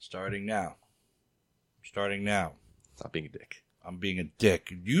Starting now. Starting now. Stop being a dick. I'm being a dick.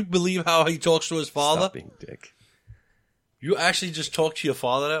 Do you believe how he talks to his father? Stop being a dick. You actually just talk to your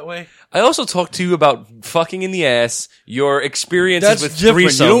father that way? I also talked to you about fucking in the ass, your experiences That's with different.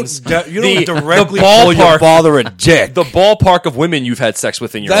 threesomes. You don't directly the call your ballpark- father a dick. The ballpark of women you've had sex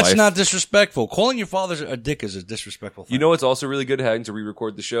with in your life. That's not disrespectful. Calling your father a dick is a disrespectful thing. You know what's also really good having to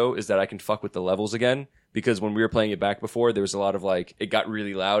re-record the show is that I can fuck with the levels again. Because when we were playing it back before, there was a lot of it got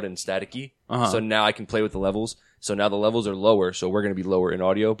really loud and staticky. So now I can play with the levels. So now the levels are lower, so we're going to be lower in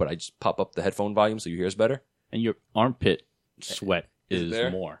audio, but I just pop up the headphone volume so you hear us better. And your armpit sweat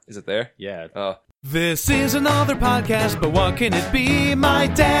is more. Is it there? Yeah. This is another podcast, but what can it be? My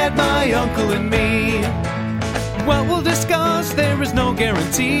dad, my uncle, and me. What we'll discuss, there is no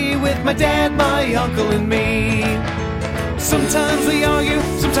guarantee with my dad, my uncle, and me. Sometimes we argue,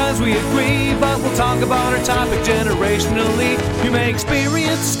 sometimes we agree, but we'll talk about our topic generationally. You may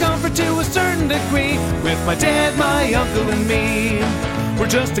experience discomfort to a certain degree with my dad, my uncle, and me. We're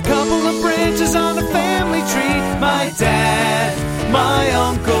just a couple of branches on a family tree. My dad, my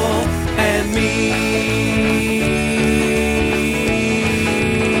uncle, and me.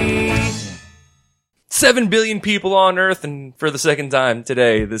 7 billion people on Earth, and for the second time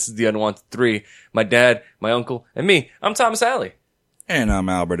today, this is the Unwanted 3. My dad, my uncle, and me. I'm Thomas Alley. And I'm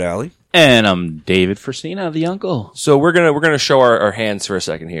Albert Alley. And I'm David Forstina, the uncle. So we're gonna show our hands for a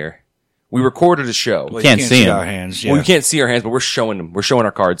second here. We recorded a show. Well, Can't you see 'em. our hands. Yeah. Well, we can't see our hands, but we're showing them. We're showing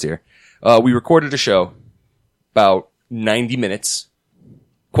our cards here. We recorded a show about 90 minutes.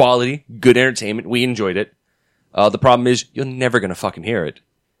 Quality, good entertainment. We enjoyed it. The problem is you're never gonna fucking hear it.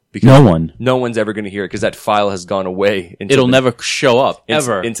 Because no one's ever going to hear it because that file has gone away. It'll never show up,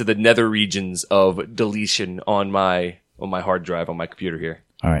 ever. Into the nether regions of deletion on my hard drive on my computer here.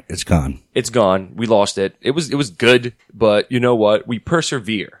 All right, it's gone. It's gone. We lost it. It was good, but you know what? We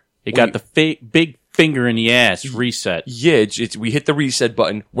persevere. It got the big finger in the ass reset. Yeah, we hit the reset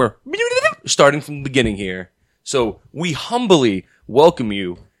button. We're starting from the beginning here. So we humbly welcome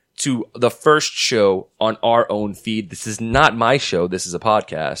you to the first show on our own feed. This is not my show. This is a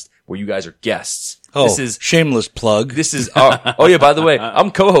podcast where you guys are guests. Oh, this is shameless plug. This is oh yeah, by the way,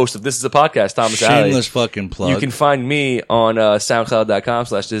 I'm co-host of This Is a Podcast, Thomas Alley. Shameless fucking plug. You can find me on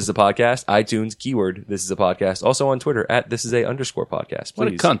soundcloud.com/This Is a Podcast, iTunes, keyword This Is a Podcast, also on Twitter @ThisIsA_podcast. What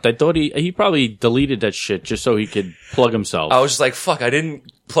a cunt. I thought he probably deleted that shit just so he could plug himself. I was just like, fuck, I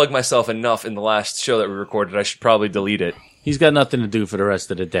didn't plug myself enough in the last show that we recorded. I should probably delete it. He's got nothing to do for the rest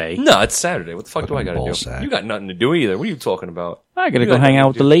of the day. No, it's Saturday. What the fuck do I gotta do? Ballsack. You got nothing to do either. What are you talking about? I gotta You go got hang nothing out to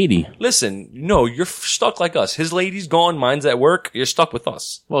with do. the lady. Listen, no, you're stuck like us. His lady's gone, mine's at work. You're stuck with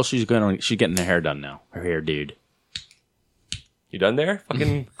us. Well, she's getting her hair done now. Her hair, dude. You done there?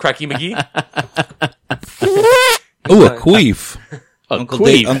 Fucking Cracky McGee? Ooh, a queef. Uncle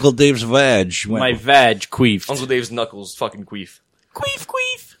Uncle Dave's vag. My vag queefed. Uncle Dave's knuckles fucking queef.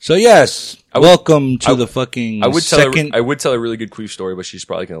 Queef. So yes, welcome to the fucking I would second. tell a really good queef story, but she's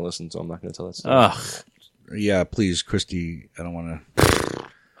probably gonna listen, so I'm not gonna tell that story. Ugh. Yeah, please, Christy. I don't want to.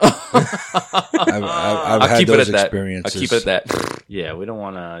 I've I'll had keep those it at experiences. that. I'll keep it at that. Yeah, we don't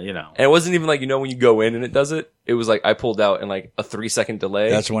want to, And it wasn't even like, when you go in and it does it, it was like I pulled out in like a 3-second delay.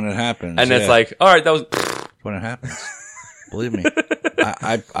 That's when it happens. and yeah. it's like, all right, that was. That's when it happens. Believe me.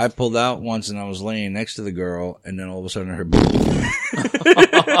 I pulled out once and I was laying next to the girl, and then all of a sudden I heard,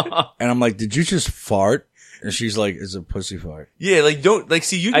 and I'm like, "Did you just fart?" And she's like, "It's a pussy fart." Yeah, like don't like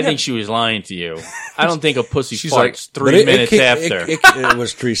see you. I think she was lying to you. I don't think a pussy She's farts like- 3 minutes after. It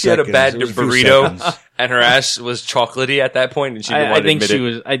was 3 she had seconds. a bad It was a few burrito, seconds. and her ass was chocolatey at that point, and she didn't I want to think admit she it.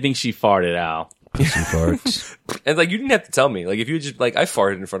 was. I think she farted out. Pussy farts. And like you didn't have to tell me. Like if you just like I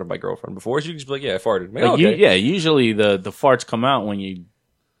farted in front of my girlfriend before, she could just be like, "Yeah, I farted." I'm like, Like, okay. usually the farts come out when you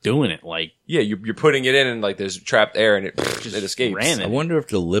doing it. Like Yeah, you're putting it in, and like there's trapped air, and it escapes. ran it. I wonder if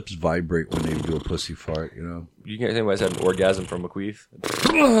the lips vibrate when they do a pussy fart. You know. You can't anybody's had an orgasm from a queef.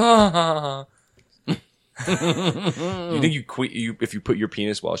 You think if you put your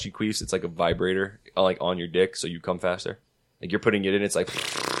penis while she queefs, it's like a vibrator, like on your dick, so you come faster. Like you're putting it in, it's like.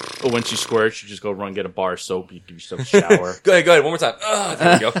 But when she squirts, you just go run get a bar of soap. You give yourself a shower. Go ahead, one more time.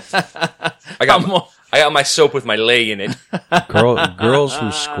 There we go. I got my soap with my leg in it. Girls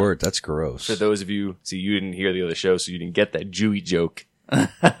who squirt. That's gross. For those of you, you didn't hear the other show, so you didn't get that Jewy joke.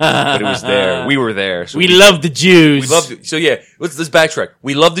 But it was there. We were there. So we love the Jews. We loved it. So yeah, let's backtrack.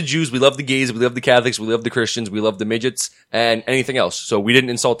 We love the Jews, we love the gays, we love the Catholics, we love the Christians, we love the midgets, and anything else. So we didn't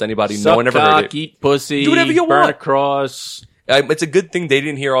insult anybody. Suck No one ever cock, heard it. eat pussy, Do whatever you burn want. a cross. It's a good thing they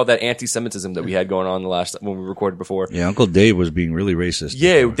didn't hear all that anti-Semitism that we had going on when we recorded before. Yeah, Uncle Dave was being really racist.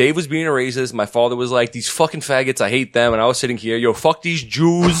 Yeah, Dave was being a racist. My father was like, these fucking faggots, I hate them. And I was sitting here, yo, fuck these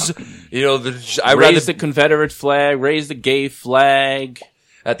Jews. You know, raise the Confederate flag, raise the gay flag.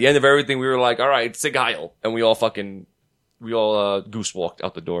 At the end of everything, we were like, all right, Sig Heil. And we all goose walked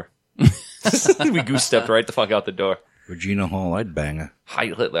out the door. We goose stepped right the fuck out the door. Regina Hall, I'd bang her.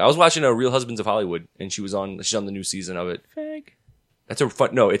 Heil Hitler. I was watching Real Husbands of Hollywood, and she's on the new season of it. Fag. That's a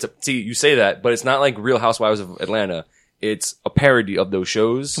fun. No, see, you say that, but it's not like Real Housewives of Atlanta. It's a parody of those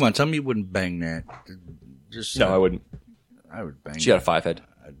shows. Come on, tell me you wouldn't bang that. Just no, I wouldn't. I would bang. She had a 5-head.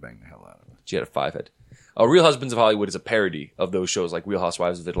 I'd bang the hell out of her. She had a 5-head. Real Husbands of Hollywood is a parody of those shows, like Real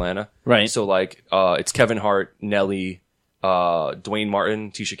Housewives of Atlanta. Right. So, like, it's Kevin Hart, Nelly, Dwayne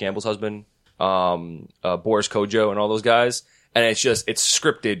Martin, Tisha Campbell's husband, Boris Kojo, and all those guys. And it's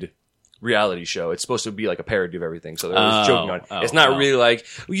scripted reality show. It's supposed to be like a parody of everything. So they're always joking on it. It's not really like,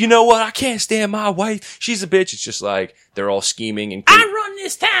 you know what? I can't stand my wife. She's a bitch. It's just like they're all scheming and I run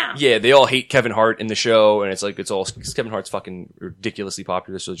this town. Yeah, they all hate Kevin Hart in the show, and it's like Kevin Hart's fucking ridiculously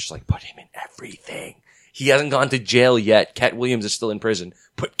popular. So it's just like put him in everything. He hasn't gone to jail yet. Cat Williams is still in prison.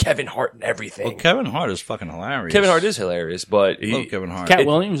 Put Kevin Hart in everything. Well, Kevin Hart is fucking hilarious. Kevin Hart is hilarious, but love Kevin Hart. Cat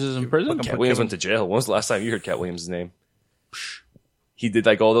Williams is in prison. Cat Williams went to jail. When was the last time you heard Cat Williams' name? He did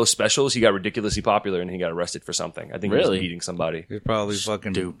like all those specials. He got ridiculously popular, and he got arrested for something. I think he was beating somebody. He's probably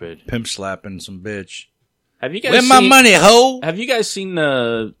fucking stupid, pimp slapping some bitch. Have you guys Where's my money, ho? Have you guys seen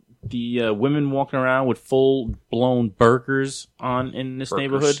the women walking around with full blown burgers in this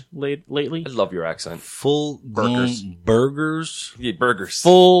neighborhood lately? I love your accent. Full burgers. Yeah, burgers.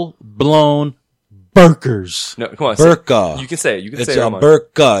 Full blown burgers. No, come on. Burka. You can say it. You can it's say it. It's a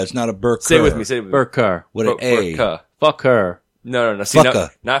burka. It's not a burka. Say it with me. Say it with me. Burka. With an A. Burka. Fuck her. No. See, fucka.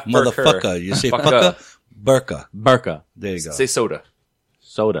 Not motherfucker. You say fucka. Burka. Burka. There you go. Say soda.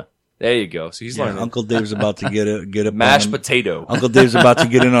 Soda. There you go. So he's learning. Uncle Dave's about to get up. Mashed potato. Uncle Dave's about to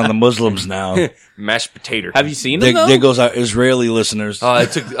get in on the Muslims now. Mashed potato. Have you seen them? Though? There goes our Israeli listeners.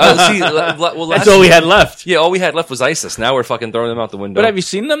 It took. That's all we had left. Yeah, all we had left was ISIS. Now we're fucking throwing them out the window. But have you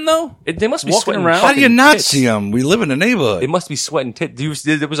seen them though? They must be walking sweating around. How do you not tits. see them? We live in a neighborhood. They must be sweating tits.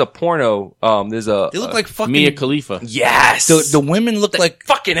 There was a porno. They look like fucking Mia Khalifa. Yes. The women look like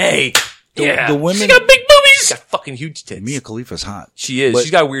fucking A. The women. She got big boobies. She's got fucking huge tits. Mia Khalifa's hot. She is. But,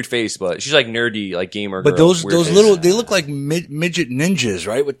 she's got a weird face, but she's like nerdy, like gamer. But girl, those face. little, they look like midget ninjas,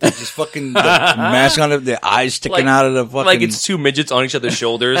 right? With just fucking the mask on it, their eyes sticking out of the fucking. Like it's two midgets on each other's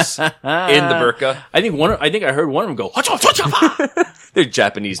shoulders in the burqa. I think I heard one of them go. They're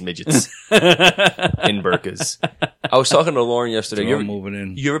Japanese midgets in burqas. I was talking to Lauren yesterday.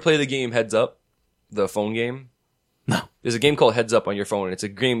 You ever play the game Heads Up, the phone game? No. There's a game called Heads Up on your phone. It's a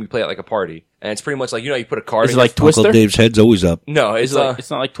game we play at like a party, and it's pretty much like, you know, you put a card. Is it like Twister? Uncle Dave's head's always up. No, it's not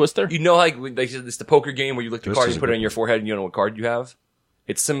like Twister. You know, like it's the poker game where you lick the card, you put it on your forehead, and you know what card you have.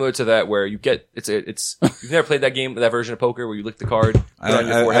 It's similar to that where you get it's you've never played that game, that version of poker where you lick the card, put it on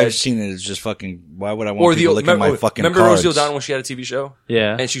your forehead. I've seen it. It's just fucking. Why would I want people licking my fucking remember cards? Rosie O'Donnell when she had a TV show?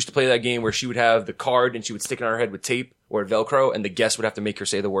 Yeah. And she used to play that game where she would have the card and she would stick it on her head with tape or Velcro, and the guest would have to make her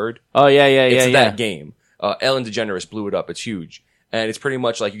say the word. Oh yeah. It's that game. Ellen DeGeneres blew it up. It's huge. And it's pretty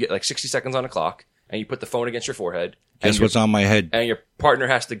much like you get like 60 seconds on a clock, and you put the phone against your forehead. Guess what's on my head? And your partner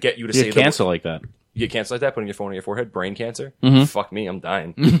has to get you to say the word. You get cancer like that. You get cancer like that, putting your phone on your forehead? Brain cancer? Mm-hmm. Fuck me, I'm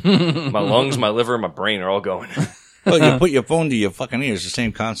dying. My lungs, my liver, my brain are all going. Well, you put your phone to your fucking ear. It's the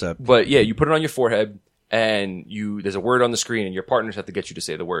same concept. But yeah, you put it on your forehead, and there's a word on the screen, and your partners have to get you to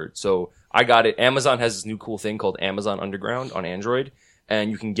say the word. So I got it. Amazon has this new cool thing called Amazon Underground on Android, and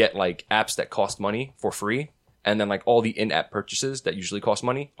you can get like apps that cost money for free. And then like all the in-app purchases that usually cost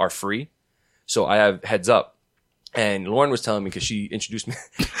money are free. So I have Heads Up. And Lauren was telling me because she introduced me.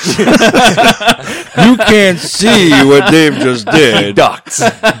 You can't see what Dave just did. Ducks.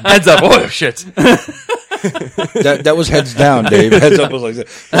 Heads Up. Oh, shit. That was heads down, Dave. Heads up was like that.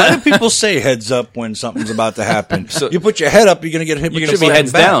 Why do people say heads up when something's about to happen? So you put your head up, you're going to get hit. You're going to be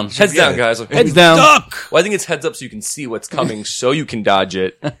heads down. Heads down, guys. Heads down. Duck. Well, I think it's heads up so you can see what's coming so you can dodge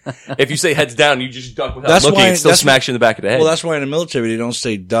it. If you say heads down, you just duck without looking. It still smacks you in the back of the head. Well, that's why in the military they don't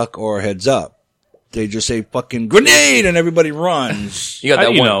say duck or heads up. They just say fucking grenade and everybody runs. You got that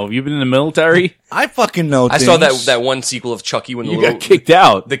one. Know? You've been in the military? I fucking know things. I saw that one sequel of Chucky when you got kicked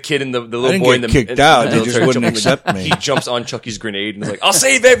out. The kid and the little boy in the kicked out. They just wouldn't accept me. He jumps on Chucky's grenade and is like, I'll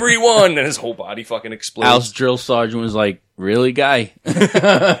save everyone. And his whole body fucking explodes. Al's drill sergeant was like, really, guy?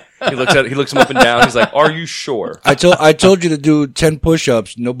 He looks him up and down. He's like, "Are you sure?" I told you to do 10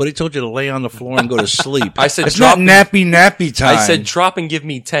 push-ups. Nobody told you to lay on the floor and go to sleep. I said, it's not nappy time. I said, drop and give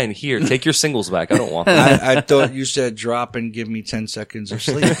me 10. Here, take your singles back. I don't want them. I thought you said drop and give me 10 seconds of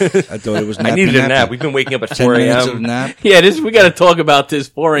sleep. I thought it was nappy. I needed a nappy. nap. We've been waking up at 10 4 minutes of a.m. nap. Yeah, we got to talk about this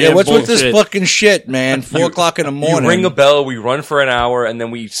 4 a.m. Yeah, what's bullshit. with this fucking shit, man? 4 o'clock in the morning. You ring a bell, we run for an hour, and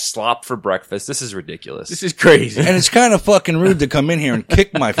then we slop for breakfast. This is ridiculous. This is crazy. And it's kind of fucking rude to come in here and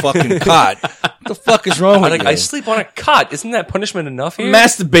kick my fucking cot. What the fuck is wrong with you? I sleep on a cot. Isn't that punishment enough here?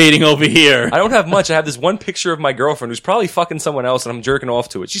 Masturbating over here. I don't have much. I have this one picture of my girlfriend who's probably fucking someone else, and I'm jerking off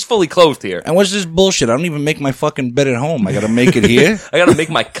to it. She's fully clothed here. And what's this bullshit? I don't even make my fucking bed at home. I gotta make it here. I gotta make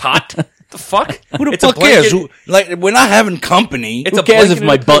my cot. The fuck? Who the fuck cares? We're not having company. Who cares if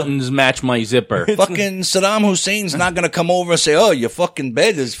my buttons match my zipper? Fucking Saddam Hussein's not gonna come over and say, "Oh, your fucking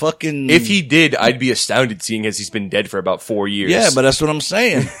bed is fucking." If he did, I'd be astounded, seeing as he's been dead for about 4 years. Yeah, but that's what I'm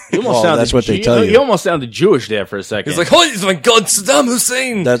saying. That's what they tell you. You almost sounded Jewish there for a second. He's like, "Oh my God, Saddam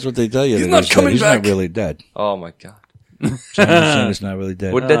Hussein!" That's what they tell you. He's not coming He's back. not really dead. Oh my God. Saddam Hussein is not really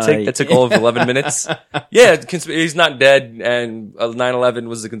dead. What did that take? That took all of 11 minutes. Yeah, he's not dead, and 9/11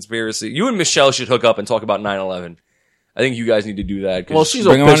 was a conspiracy. You and Michelle should hook up and talk about 9/11. I think you guys need to do that. Well, she's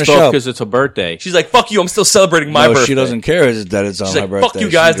all pissed off because it's her birthday. She's like, "Fuck you! I'm still celebrating my birthday." She doesn't care that it's on She's her like, birthday. "Fuck you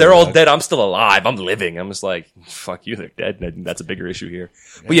guys! They're all dead. I'm still alive. I'm living." I'm just like, "Fuck you! They're dead." And that's a bigger issue here.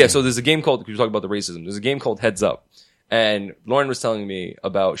 But yeah, so there's a game called. We were talking about the racism. There's a game called Heads Up, and Lauren was telling me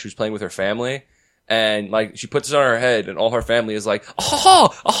about she was playing with her family. And like she puts it on her head, and all her family is like, pulling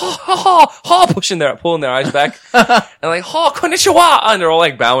their eyes back, and like, konnichiwa, and they're all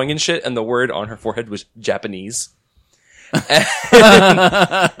like bowing and shit. And the word on her forehead was Japanese.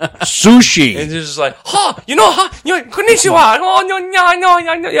 Sushi. And she's just like, konnichiwa,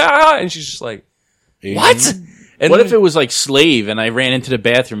 and she's just like, what? And what if it was like slave, and I ran into the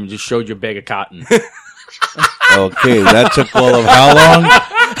bathroom and just showed you a bag of cotton? Okay, that took all of how long?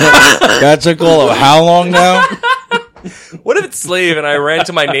 That took all of how long now? What if it's slave and I ran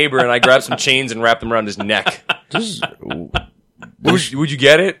to my neighbor and I grabbed some chains and wrapped them around his neck? Would you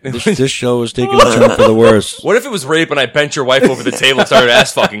get it? This show is taking a turn for the worse. What if it was rape and I bent your wife over the table and started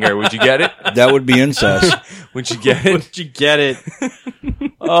ass fucking her? Would you get it? That would be incest. Would you get it? Would you get it?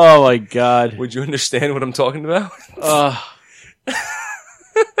 Oh my God. Would you understand what I'm talking about?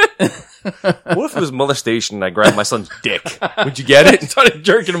 What if it was molestation and I grabbed my son's dick? Would you get it? Started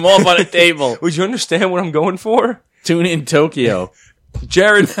jerking him off on a table. Would you understand what I'm going for? Tune in Tokyo.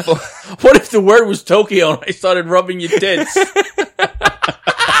 Jared. What if the word was Tokyo and I started rubbing your tits?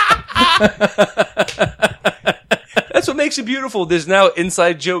 That's what makes it beautiful. There's now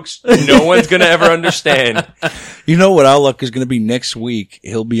inside jokes no one's going to ever understand. You know what our luck is going to be next week?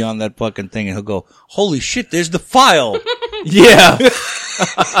 He'll be on that fucking thing and he'll go, "Holy shit, there's the file." Yeah.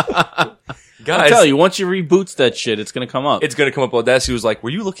 Guys, I'll tell you, once you reboots that shit, it's going to come up. It's going to come up. Audacity was like, "Were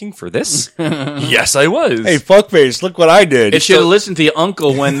you looking for this?" Yes, I was. Hey, fuckface, look what I did. It should have listened to your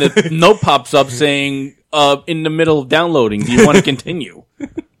uncle when the note pops up saying, in the middle of downloading, do you want to continue?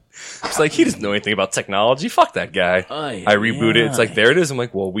 It's like, he doesn't know anything about technology. Fuck that guy. I reboot it. It's like, there it is. I'm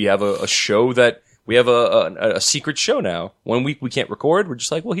like, well, we have a show that, we have a secret show now. 1 week we can't record. We're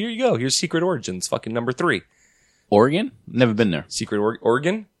just like, well, here you go. Here's Secret Origins, fucking number 3. Oregon? Never been there. Secret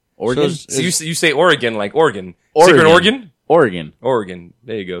Oregon? Oregon? So you say Oregon like Oregon. Oregon. Secret Oregon? Oregon. Oregon.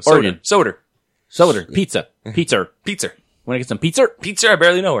 There you go. Oregon. Soda. Pizza. Pizza. Want to get some pizza? Pizza? I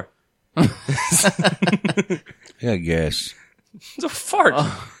barely know her. Yeah, I guess. It's a fart.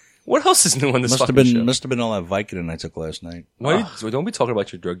 What else is new on this Must have fucking been show? must have been all that Vicodin I took last night. Why don't be talking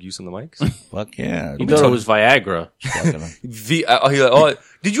about your drug use on the mics? Fuck yeah. You thought it was Viagra.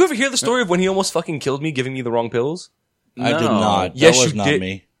 Did you ever hear the story of when he almost fucking killed me, giving me the wrong pills? I did not. Yes, that was you not did.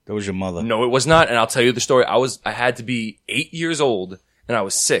 me. That was your mother. No, it was not. And I'll tell you the story. I had to be 8 years old and I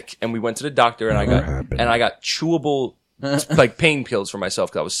was sick. And we went to the doctor and I got chewable, like pain pills for myself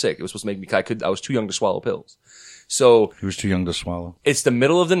because I was sick. It was supposed to make me, I was too young to swallow pills. So. He was too young to swallow. It's the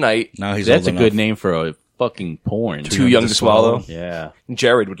middle of the night. Now he's That's old a good enough. name for a fucking porn. Too young to swallow. Yeah.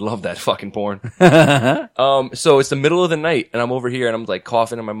 Jared would love that fucking porn. So it's the middle of the night and I'm over here and I'm like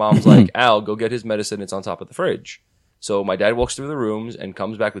coughing and my mom's like, "Al, go get his medicine. It's on top of the fridge." So my dad walks through the rooms and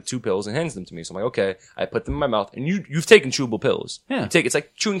comes back with 2 pills and hands them to me. So I'm like, okay. I put them in my mouth and you've taken chewable pills. Yeah. It's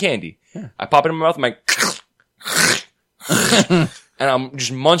like chewing candy. Yeah. I pop it in my mouth. I'm like, and I'm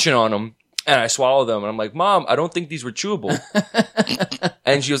just munching on them. And I swallow them, and I'm like, "Mom, I don't think these were chewable."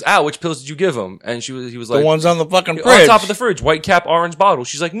 And she goes, "Al, which pills did you give him?" And he was like, "The ones on the fucking fridge. On top of the fridge, white cap, orange bottle."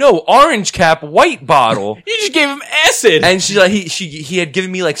 She's like, "No, orange cap, white bottle." You just gave him acid. And she's like, he had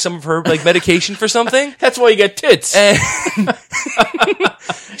given me like some of her like medication for something. That's why you got tits. And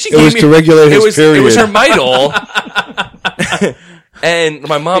It was to regulate his period. It was her Midol. And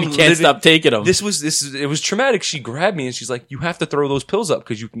my mom can't stop taking them. It was traumatic. She grabbed me and she's like, "You have to throw those pills up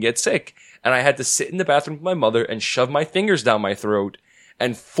because you can get sick." And I had to sit in the bathroom with my mother and shove my fingers down my throat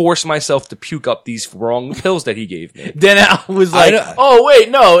and force myself to puke up these wrong pills that he gave me. Then I was like, "Oh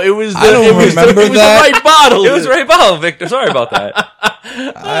wait, no, it was the right bottle. It was the right bottle, Victor. Sorry about that."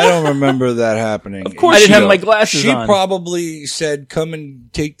 I don't remember that happening. Of course, I didn't have my glasses on. She probably said, "Come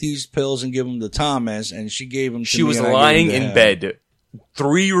and take these pills and give them to Thomas," and she gave them to me. She was lying in bed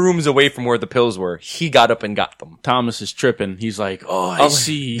 3 rooms away from where the pills were. He got up and got them. Thomas is tripping. He's like, I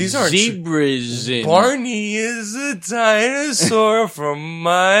see these aren't zebras. Barney is a dinosaur from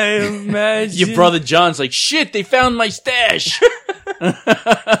my imagination. Your brother John's like, shit, they found my stash. He'd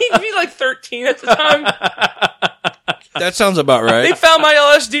be like 13 at the time. That sounds about right. They found my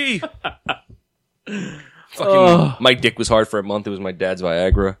LSD. My dick was hard for a month. It was my dad's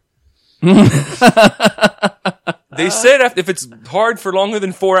Viagra. They said if it's hard for longer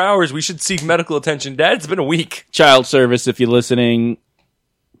than 4 hours, we should seek medical attention. Dad, it's been a week. Child service, if you're listening,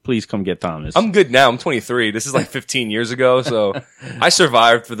 please come get Thomas. I'm good now. I'm 23. This is like 15 years ago, so I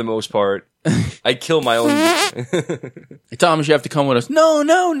survived for the most part. I kill my own. Hey, Thomas, you have to come with us. No.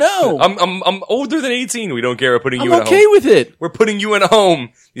 I'm older than 18. We don't care. We're putting you in a home. I'm okay with it. We're putting you in a home.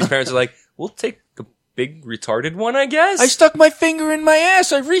 These parents are like, we'll take a big retarded one, I guess. I stuck my finger in my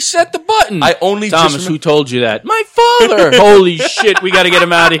ass. I reset the button. Thomas, who told you that? My father. Holy shit, we got to get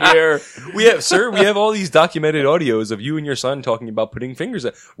him out of here. We have all these documented audios of you and your son talking about putting fingers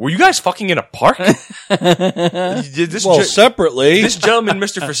in. Were you guys fucking in a park? Separately. This gentleman,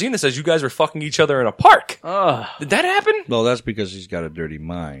 Mr. Frasina, says you guys were fucking each other in a park. Did that happen? Well, that's because he's got a dirty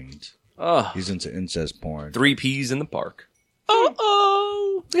mind. He's into incest porn. 3 Ps in the park.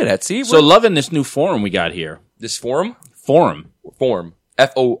 Look at that. See? So loving this new forum we got here. This forum? Forum.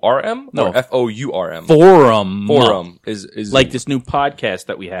 F-O-R-M? No. Or F-O-U-R-M? Forum. Forum is like this new podcast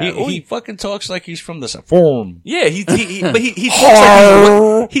that we have. He fucking talks like he's from the forum. Yeah, he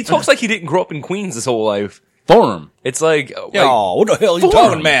talks like he didn't grow up in Queens his whole life. Forum. It's like, what the hell are you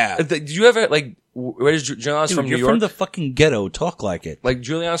talking about? Did you ever, where is Juliana's from New York? You're from the fucking ghetto. Talk like it. Like,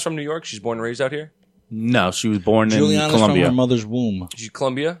 Juliana's from New York? She's born and raised out here? No, she was born in Juliana's Colombia. from her mother's womb. She's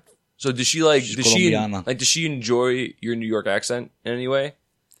Colombia? So does she does she enjoy your New York accent in any way?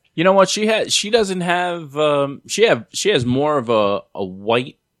 You know what? She doesn't have, she has more of a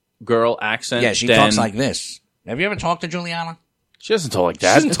white girl accent. Yeah, she talks like this. Have you ever talked to Juliana? She doesn't talk like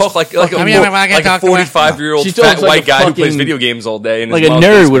that. She doesn't talk like a 45-year-old fat white guy who plays video games all day. Like a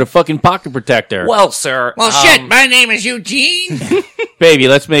nerd with a fucking pocket protector. Well, sir. Well, shit, my name is Eugene. Baby,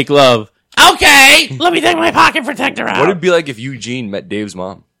 let's make love. Okay, let me take my pocket protector out. What would it be like if Eugene met Dave's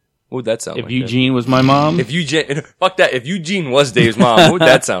mom? What would that sound like? If Eugene was my mom? Fuck that. If Eugene was Dave's mom, what would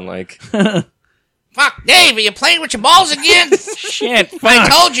that sound like? Fuck, Dave, are you playing with your balls again? Shit, fuck. I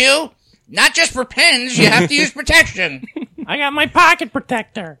told you, not just for pens, you have to use protection. I got my pocket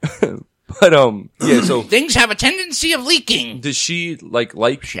protector. But, yeah, so. Things have a tendency of leaking. Does she, like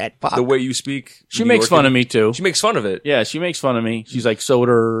the way you speak? She makes fun of me, too. She makes fun of it. Yeah, she makes fun of me. She's like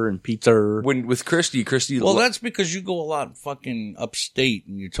soda and pizza. With Christy. Well, that's because you go a lot fucking upstate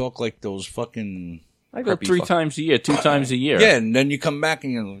and you talk like those fucking. I go 3 times a year, 2 times a year. Yeah, and then you come back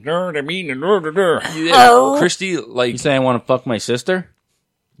and you're like, Christy, like. You say I want to fuck my sister?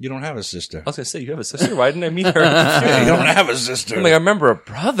 You don't have a sister. I was going to say, you have a sister? Why didn't I meet her? Yeah, you don't have a sister. I'm like, I remember a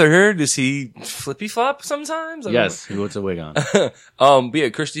brother. Does he flippy flop sometimes? Yes, he puts a wig on. But yeah,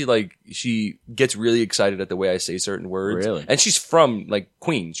 Christy, like, she gets really excited at the way I say certain words. Really? And she's from, like,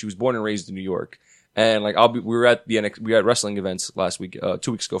 Queens. She was born and raised in New York. And, like, we were at wrestling events last week,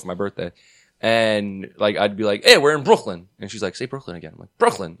 2 weeks ago for my birthday. And, like, I'd be like, hey, we're in Brooklyn. And she's like, say Brooklyn again. I'm like,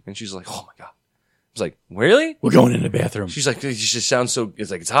 Brooklyn. And she's like, oh my God. I was like, really? We're going in the bathroom. She's like, it just sounds so,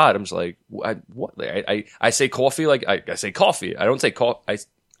 it's like, it's hot. I'm just like, what? I say coffee, like, I say coffee. I don't say I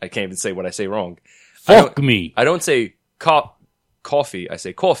can't even say what I say wrong. Fuck me. I don't say coffee. I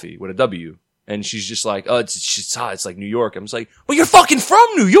say coffee with a W. And she's just like, oh, it's hot. It's like New York. I'm just like, well, you're fucking from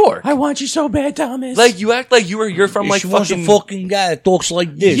New York. I want you so bad, Thomas. Like, you act like you're from like fucking. a fucking guy that talks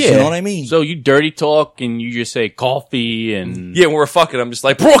like this. Yeah. You know what I mean? So you dirty talk and you just say coffee and. Yeah, when we're fucking, I'm just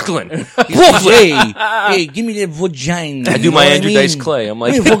like, Brooklyn. Hey, give me that vagina. I do my Andrew Dice Clay. I'm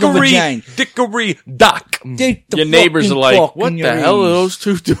like, dickory, doc. Your neighbors are like, what the hell are those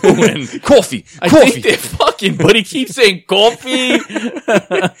two doing? Coffee. I think they're fucking, but he keeps saying coffee.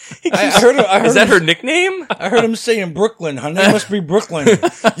 Is that her nickname? I heard him saying Brooklyn. Her name must be Brooklyn.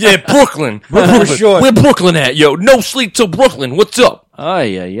 Yeah, Brooklyn. For sure. Where Brooklyn at, yo? No sleep till Brooklyn. What's up?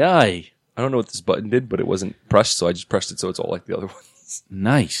 Ay. I don't know what this button did, but it wasn't pressed, so I just pressed it so it's all like the other ones.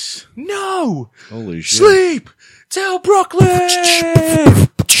 Nice. No! Holy shit. Sleep! Tell Brooklyn!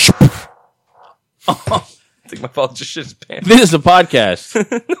 I think my father just shit his pants. This is a podcast.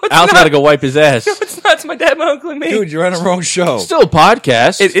 Al's got to go wipe his ass. No, it's not. It's my dad, my uncle, and me. Dude, you're on the wrong show. Still a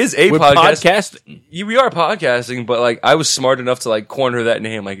podcast. It is a We're podcast. podcasting. We are podcasting, but like I was smart enough to like corner that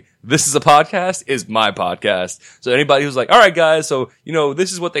name. Like, this is a podcast is my podcast. So anybody who's like, all right, guys, so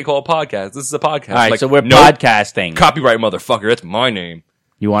this is what they call a podcast. This is a podcast. All right, like, so we're nope, podcasting. Copyright, motherfucker. That's my name.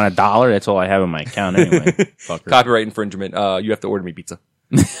 You want $1? That's all I have in my account anyway. Fucker. Copyright infringement. You have to order me pizza.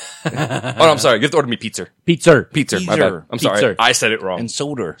 Oh, no, I'm sorry. You have to order me pizza. Pizza. Pizza. My Pizza. bad. I'm sorry. Pizza. I said it wrong. And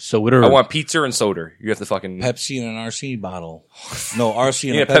soda. So what are I want pizza and soda. You have to fucking Pepsi in an RC bottle. No, RC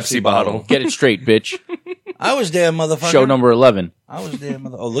in Yeah, a Pepsi bottle. Get it straight, bitch. I was there, motherfucker. Show number 11. I was there,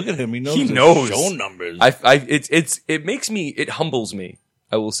 mother. Oh, look at him. He knows. He the knows. show numbers. It makes me, it humbles me,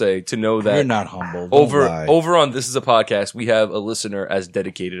 I will say, to know that You're not humble. Don't lie. over on This Is a Podcast, we have a listener as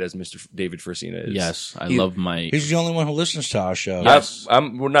dedicated as Mr. David Fursina is. Yes, I love my... He's the only one who listens to our show. Yes.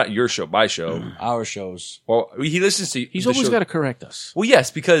 We're not your show, my show. Our shows. Well, he listens to. He's the always show- got to correct us. Well, yes,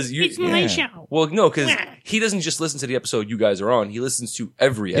 because you. It's my show. Well, no, because he doesn't just listen to the episode you guys are on. He listens to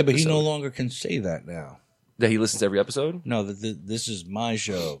every Yeah, episode. but he no longer can say that now. That he listens to every episode. No, this is my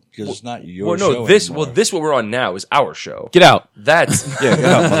show because it's not your Well, show. no, this anymore. this what we're on now is our show. Get out. That's Yeah, get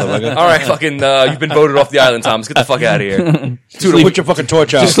out, motherfucker. all right. Fucking, you've been voted off the island, Thomas. Get the fuck out of here. Dude, put your fucking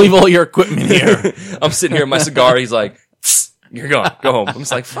torch out. Just leave all your equipment here. I'm sitting here with my cigar. He's like, "Tss, you're gone. Go home. I'm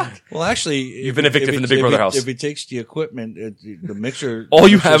just like, fuck. Well, actually, You've been evicted from the Big Brother house. If he takes the equipment, the mixer. All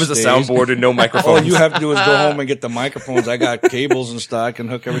you mixer have is a stays. soundboard and no All microphone. you have to do is go home and get the microphones. I got cables and stuff. I can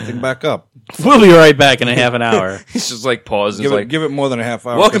hook everything back up. We'll be right back in a half an hour. He's just like paused. And Give he's it, like, give it more than a half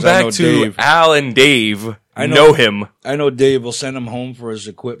hour. welcome 'cause I know back to Dave. Al and Dave. I know him. I know Dave will send him home for his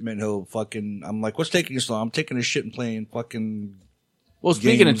equipment. He'll fucking. I'm like, what's taking you so long? I'm taking his shit and playing fucking. Well,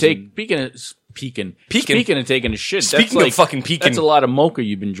 speaking of Games speaking of taking a shit, Speaking that's of like, fucking peeking. that's a lot of mocha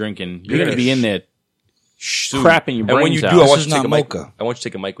you've been drinking. You're going to be in there Soon. crapping your And when brains you out. do, I This want is you to take not a mic. mocha. I want you to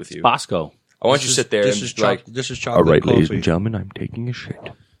take a mic with you. Bosco. I want you to sit there and This be like, this is chocolate coffee. gentlemen, I'm taking a shit.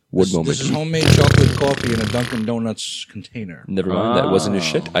 This is homemade chocolate coffee in a Dunkin' Donuts container. Never mind. That wasn't a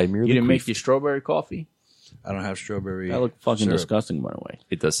shit. I merely You didn't make queefed. your strawberry coffee? I don't have strawberry. That looked fucking syrup. disgusting, by the way.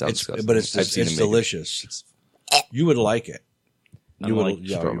 It does sound It's, disgusting. but it's I've seen him make it. delicious. You would like it. I You don't would like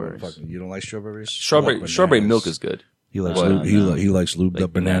yeah, strawberries. You don't like strawberries? Strawberry I like strawberry bananas. milk is good. He likes What? lube, he likes lubed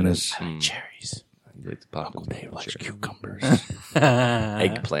up bananas. Cherries. I like to pop in Dave likes cherry. cucumbers.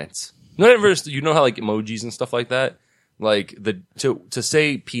 Eggplants. You know how like emojis and stuff like that? Like to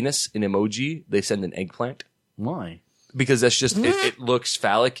say penis in emoji, they send an eggplant. Why? Because that's just it looks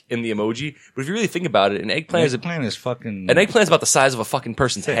phallic in the emoji. But if you really think about it, an eggplant is Eggplant is fucking. an eggplant's about the size of a fucking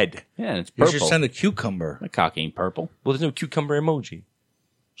person's head. Yeah, and it's You purple. should send a cucumber. My cock ain't purple. Well, there's no cucumber emoji.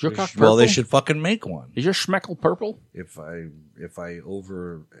 Is your cock purple? Well, they should fucking make one. Is your schmeckle purple? If I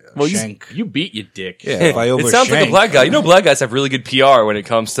over Well, shank. you beat your dick. Yeah, if I over It sounds like a shank- black guy. You know, black guys have really good PR when it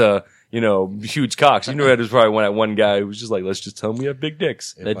comes to huge cocks. You know, that was probably one guy who was just like, let's just tell them we have big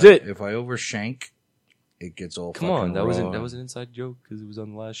dicks. If That's I- it. If I over shank, it gets all. Come fucking on, that raw. was an inside joke because it was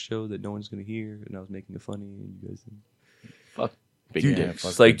on the last show that no one's gonna hear, and I was making it funny, and you guys. Fuck big Dude, dicks. fuck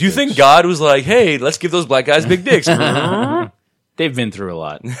It's like, big do you dicks. think God was like, hey, let's give those black guys big dicks? They've been through a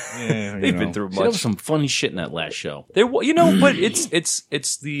lot. See, Yeah, They've been through there was much. some funny shit in that last show. But it's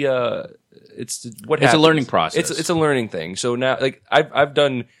what It's a happens. learning process. It's a learning thing. So now, like I've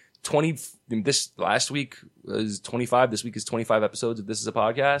done 20. This last week is 25. This week is 25 episodes of This Is a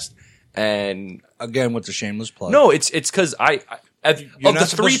Podcast, and Again, with the shameless plug. no, it's because I you're of not the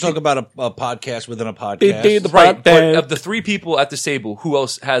supposed three to talk about a podcast within a podcast. did the right, but podcast. of the three people at this table, who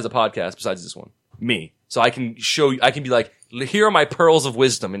else has a podcast besides this one? Me. So I can show you. I can be like, here are my pearls of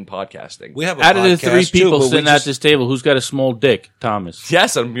wisdom in podcasting. We have a Out of the podcast, three too, people but we sitting just- at this table, who's got a small dick? Thomas.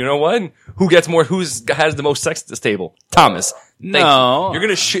 Yes, you know what? Who gets more? Has the most sex at this table? Thomas. Thank No. you. You're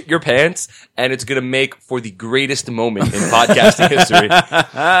gonna shit your pants, and it's gonna make for the greatest moment in podcasting history.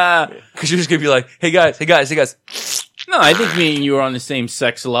 Because you're just gonna be like, hey guys. No, I think me and you are on the same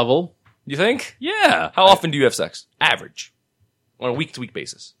sex level. You think? Yeah. How often do you have sex? Average, on a week-to-week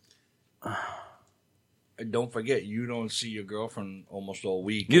basis. And don't forget, you don't see your girlfriend almost all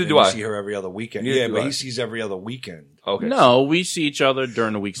week. Neither and do you I. see her every other weekend. Neither Yeah, do but I. he sees every other weekend. Okay. No, we see each other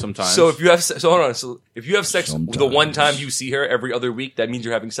during the week sometimes. So if you have hold on. So if you have sex the Sometimes. one time you see her every other week, that means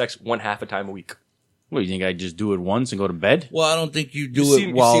you're having sex 1/2 a time a week. what, you think I just do it once and go to bed? Well, I don't think you do You it seem-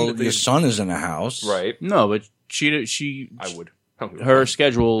 you while seem to your think- son is in the house. Right. No, but she I would. her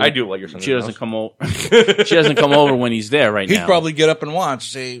schedule. I do like your son. She doesn't come over. She doesn't come over when he's there right He'd now. probably get up and watch.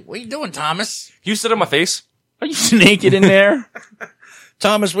 Say, What you doing, Thomas? You sit on my face. Are you naked in there?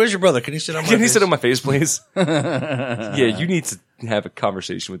 Thomas, where's your brother? Can you sit on my Can you face? sit on my face, please? Yeah, you need to have a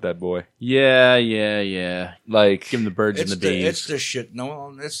conversation with that boy. Yeah. Like, Give him the birds and the bees. It's the shit.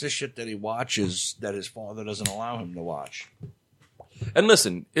 No, it's the shit that he watches that his father doesn't allow him to watch. and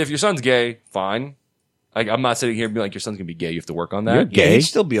listen, if your son's gay, fine. Like, I'm not sitting here being like, your son's gonna be gay. You have to work on that. You're Yeah, gay. he'd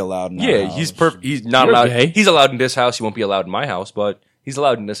still be allowed in our Yeah, house. he's perfect. He's not You're allowed. gay. He's allowed in this house. He won't be allowed in my house, but he's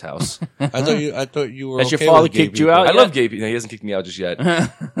allowed in this house. I thought you were. Has your okay father with gay kicked you people. out? I love gay people. No, he hasn't kicked me out just yet.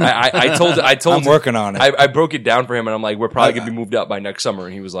 I told I'm him, working on it. I broke it down for him, and I'm like, we're probably gonna be moved out by next summer.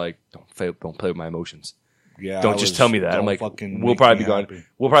 And he was like, don't play with my emotions. Yeah, Don't just tell me that. I'm don't like, fucking we'll make probably me be going. happy.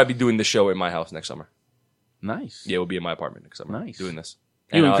 We'll probably be doing the show in my house next summer. Nice. Yeah, we'll be in my apartment next summer. Nice. Doing this.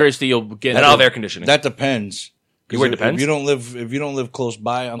 You and I'll- Kirsty, you'll get. and I'll have air conditioning. That depends. You where it If depends? you don't live close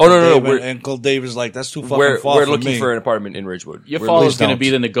by, Uncle no, Dave, we're- Uncle Dave is like, that's too fucking we're far we're for looking me. for an apartment in Ridgewood. Your We're father's please going to don't. be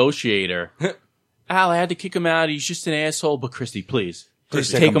the negotiator. Al, I had to kick him out. He's just an asshole. But Christy, please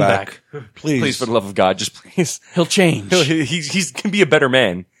take him back. Please. Please, for the love of God, just please. He'll change. He can be a better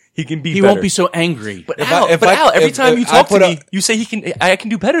man. He can be. He better. won't be so angry. But If Al, I- if but I- Al, every if- time if you I talk to put me, a- you say I can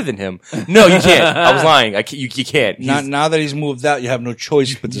do better than him. No, you can't. I was lying. You can't. Now that he's moved out, you have no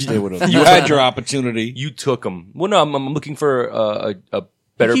choice but to stay with him. You had your opportunity. You took him. Well, no, I'm looking for a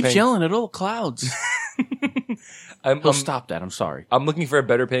better. He keeps paying, yelling at all the clouds. I'm He'll stop that. I'm sorry. I'm looking for a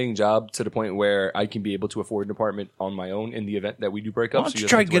better paying job to the point where I can be able to afford an apartment on my own in the event that we do break up. Why so don't you doesn't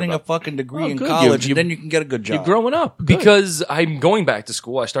try have to worry getting a about- fucking degree Oh, in good. college, You- and then you can get a good job. You're growing up. Good. Because I'm going back to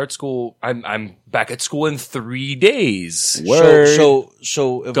school. I start school. I'm back at school in 3 days. Word.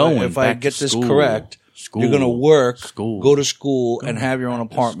 So Going if I back get to this school. correct, School. you're gonna work, School. go to school, and have your own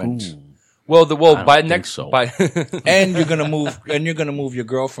apartment. School. Well, don't by think next so. by And you're gonna move your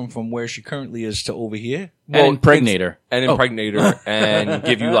girlfriend from where she currently is to over here. And impregnate her. and impregnate her and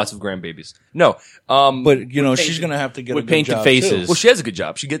give you lots of grandbabies. No, But you know she's gonna have to get with a good painted job, faces. well, she has a good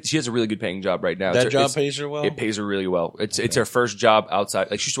job. She has a really good paying job right now. That It's- job it's- pays her well? It pays her really well. It's her first job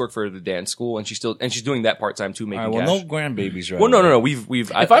outside. Like she used to work for the dance school, and she's doing that part time too, All making right, well, cash. no grandbabies, right? Well, no. away.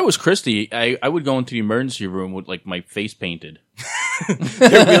 We've. If I was Christy, I would go into the emergency room with like my face painted.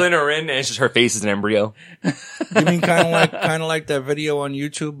 They're wheeling her in, and it's just her face is an embryo. You mean kind of like that video on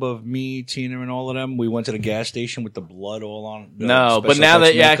YouTube of me, Tina, and all of them? We went to the gas station with the blood all on. No, but special now effects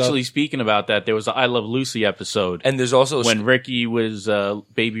that you're makeup. actually speaking about that, there was an I Love Lucy episode And there's also when Ricky was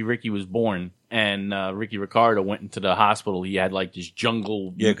baby Ricky was born, and Ricky Ricardo went into the hospital. He had like this jungle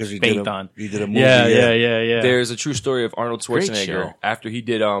because he paint did on. He did a movie. Yeah. There's a true story of Arnold Great Schwarzenegger show. after he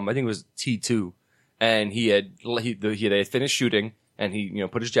did I think it was T2, and they had finished shooting, and he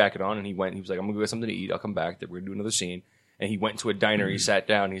put his jacket on, and he was like, I'm gonna go get something to eat, I'll come back, we're gonna do another scene. And he went to a diner, he sat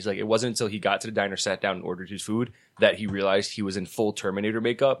down, he's like, it wasn't until he got to the diner, sat down and ordered his food that he realized he was in full Terminator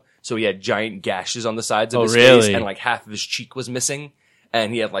makeup. So he had giant gashes on the sides of his face, really? and like half of his cheek was missing.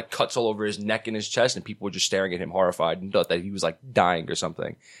 And he had like cuts all over his neck and his chest, and people were just staring at him horrified and thought that he was like dying or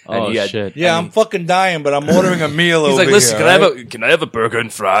something. And Oh, he had, shit. Yeah, I'm fucking dying, but I'm ordering a meal He's over like, listen, here. can I have a burger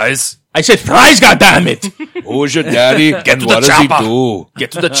and fries? I said fries, goddammit! Who's your daddy? Get to and the what does he chopper. do?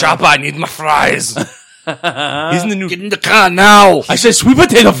 Get to the chopper. I need my fries. He's in the new. Get in the car now. I said sweet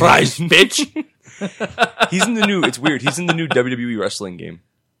potato fries, bitch. He's in the new. It's weird. He's in the new WWE wrestling game.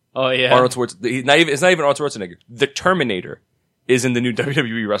 Oh yeah. Arnold Schwarzenegger. It's not even Arnold Schwarzenegger. The Terminator is in the new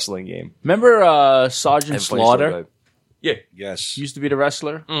WWE wrestling game. Remember Sergeant And plays Slaughter? the guy. Yeah. Yes. Used to be the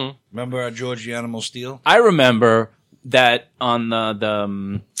wrestler. Remember George the Animal Steel? I remember that on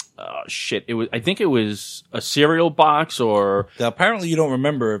the shit. It was. I think it was a cereal box or. Apparently, you don't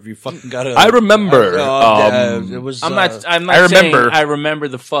remember if you fucking got it. I remember. It was. I'm not. I'm not. I saying remember. I remember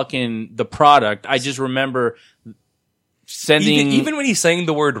the product. I just remember sending. Even when he's saying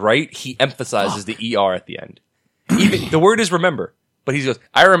the word right, he emphasizes the ER at the end. Even the word is remember, but he goes,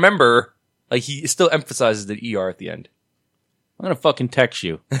 I remember. Like he still emphasizes the ER at the end. I'm gonna fucking text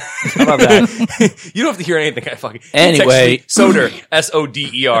you. How about that? You don't have to hear anything. I fucking Anyway. Soder, SODER.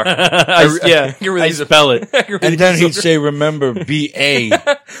 Yeah, I spell it. and then he'd say, "Remember, B-A."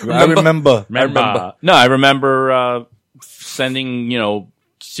 I remember. No, I remember sending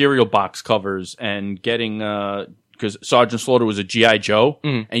cereal box covers and getting because Sergeant Slaughter was a GI Joe,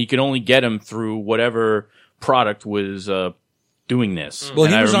 and you could only get him through whatever product was doing this. Well,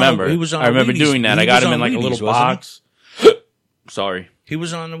 and he I was on remember, a- he was on I remember Wheaties. doing that. He I got was him on in like a Wheaties, little wasn't he? box. Sorry, He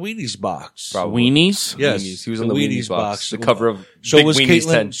was on the Wheaties box. weenies. Yes, Weenies. He was on the Wheaties box. The The cover of So Big was Weenies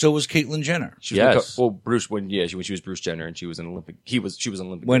Caitlyn. 10. So was Caitlyn Jenner. She was on the Yes. well, Bruce when she was Bruce Jenner and she was an Olympic. She was an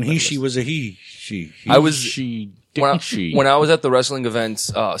Olympic. When gold she medalist. was a he, she. I was She when I was at the wrestling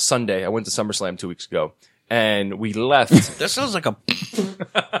events Sunday. I went to SummerSlam 2 weeks ago, and we left. That sounds like a.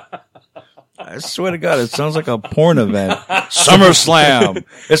 I swear to God, it sounds like a porn event. SummerSlam.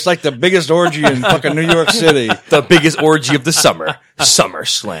 It's like the biggest orgy in fucking New York City. The biggest orgy of the summer.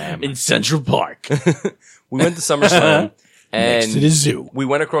 SummerSlam. In Central Park. We went to SummerSlam. And Next to the zoo. We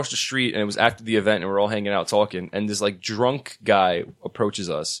went across the street, and it was after the event, and we were all hanging out talking. And this like drunk guy approaches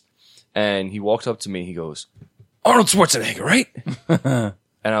us, and he walked up to me. He goes, "Arnold Schwarzenegger, right?"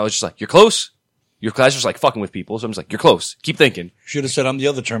 And I was just like, "You're close." Your class was like fucking with people, so I'm just like, "You're close. Keep thinking." Should have said I'm the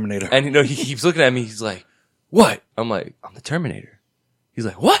other Terminator. And he keeps looking at me. He's like, "What?" I'm like, "I'm the Terminator." He's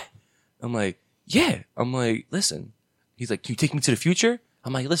like, "What?" I'm like, "Yeah." I'm like, "Listen." He's like, "Can you take me to the future?"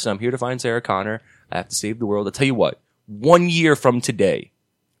 I'm like, "Listen, I'm here to find Sarah Connor. I have to save the world. I'll tell you what. 1 year from today,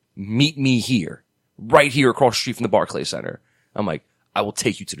 meet me here, right here across the street from the Barclays Center." I'm like, "I will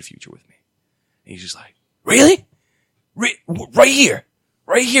take you to the future with me." And he's just like, "Really? Right here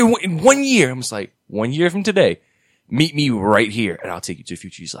in 1 year." I'm just like, 1 year from today, meet me right here, and I'll take you to the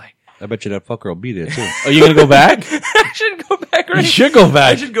future. He's like, I bet you that fucker will be there too. Are you going to go back? I should go back, right? You should go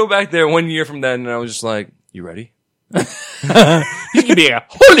back. I should go back there 1 year from then, and I was just like, "You ready?" You can be a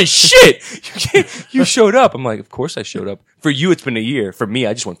holy shit. You showed up. I'm like, "Of course I showed up. For you, it's been a year. For me,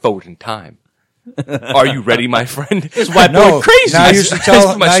 I just went forward in time." "Are you ready, my friend?" This white boy crazy. Now you should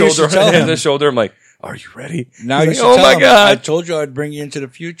tell, my now you shoulder, should tell him. the shoulder. I'm like, "Are you ready?" Now He's you like, should "Oh tell my him, God." I told you I'd bring you into the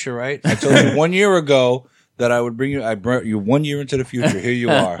future, right? I told you 1 year ago that I would bring you. I brought you 1 year into the future. Here you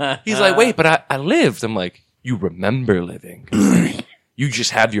are. He's like, "Wait, but I lived." I'm like, "You remember living. You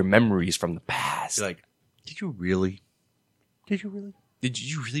just have your memories from the past." You're like, did you really? Did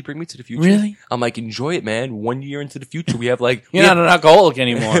you really bring me to the future? Really? I'm like, "Enjoy it, man. 1 year into the future, we have like, You're not an alcoholic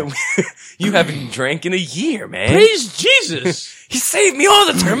anymore. you haven't drank in a year, man." Praise Jesus. He saved me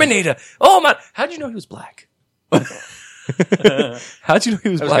on the Terminator. Oh my! How'd you know he was black? How'd you know he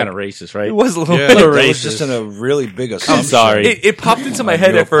was That was black? kind of racist, right? It was a little Yeah, bit. that racist. was just in a really big assumption. I'm sorry. It popped into my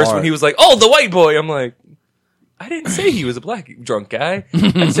head You're at first when apart. he was like, "Oh, the white boy." I'm like, I didn't say he was a black drunk guy.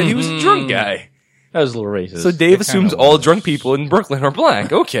 I said he was a drunk guy. That was a little racist. So Dave assumes kinda all was. drunk people in Brooklyn are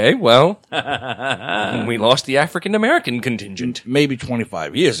black. Okay, well, we lost the African American contingent. Maybe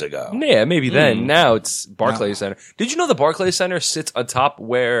 25 years ago. Yeah, maybe then. Now it's Barclays Center. Did you know the Barclays Center sits atop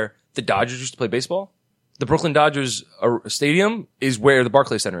where the Dodgers used to play baseball? The Brooklyn Dodgers stadium is where the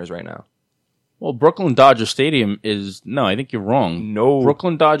Barclays Center is right now. Well, Brooklyn Dodger Stadium is... No, I think you're wrong. No.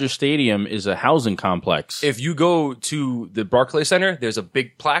 Brooklyn Dodger Stadium is a housing complex. If you go to the Barclays Center, there's a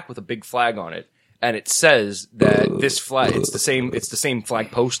big plaque with a big flag on it. And it says that this flag, it's the same flag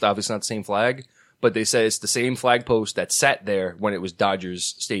post, obviously not the same flag, but they say it's the same flag post that sat there when it was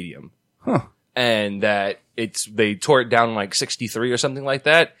Dodgers Stadium. Huh. And that they tore it down in like 63 or something like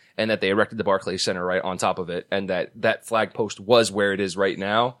that, and that they erected the Barclays Center right on top of it, and that flag post was where it is right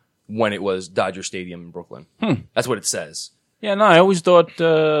now when it was Dodger Stadium in Brooklyn. That's what it says. Yeah, no, I always thought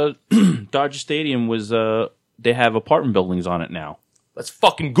Dodger Stadium was... they have apartment buildings on it now. Let's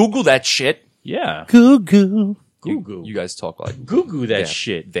fucking Google that shit. Yeah. Goo-goo. You guys talk like Goo that Yeah,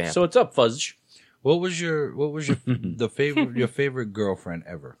 shit. vamp. So what's up, Fudge? What was your your favorite girlfriend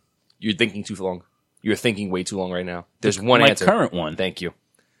ever? You're thinking too long. You're thinking way too long right now. There's one My answer. current one. Thank you.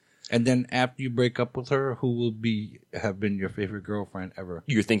 And then after you break up with her, who will have been your favorite girlfriend ever?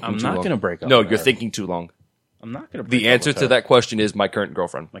 You're thinking I'm too not long. going to break up No, with you're her. thinking too long. I'm not going to break The up answer with to her. that question is my current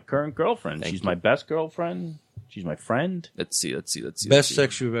girlfriend. My current girlfriend. Thank She's you. my best girlfriend. She's my friend. Let's see. Best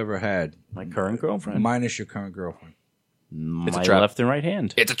sex you've ever had, My current girlfriend. minus your current girlfriend. It's a My trap. left and right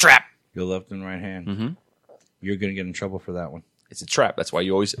hand. It's a trap. Your left and right hand. Mm-hmm. You're gonna get in trouble for that one. It's a trap. That's why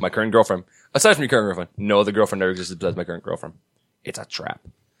you always my current girlfriend. Aside from your current girlfriend, no other girlfriend ever existed besides my current girlfriend. It's a trap.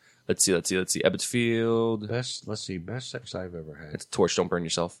 Let's see. Ebbets Field. Best sex I've ever had. It's a torch. Don't burn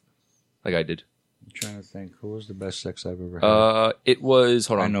yourself, like I did. I'm trying to think. Who was the best sex I've ever had? It was.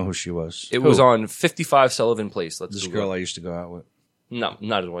 Hold on. I know who she was. It was on 55 Sullivan Place. Let's This Google girl it. I used to go out with. No,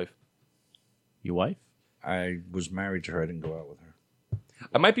 not his wife. Your wife? I was married to her. I didn't go out with her.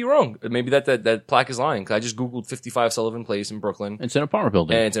 I might be wrong. Maybe that plaque is lying. 'Cause I just Googled 55 Sullivan Place in Brooklyn. It's an apartment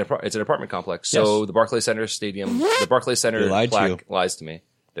building. And it's an apartment complex. So Yes. the Barclays Center Stadium, the Barclays Center They lied to plaque you. lies to me.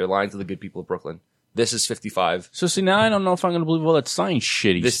 They're lying to the good people of Brooklyn. This is 55. So see, now I don't know if I'm going to believe all that science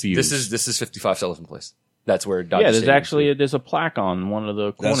shit he spews. This is 55 Sullivan Place. That's where Dodger yeah, there's Stadium actually is. there's a plaque on one of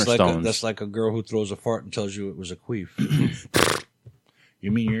the That's cornerstones. like a girl who throws a fart and tells you it was a queef.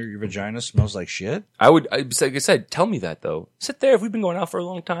 You mean your vagina smells like shit? like I said, tell me that though. Sit there. If we've been going out for a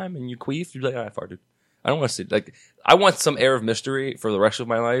long time and you queef, you're like, I farted. I don't want to sit like. I want some air of mystery for the rest of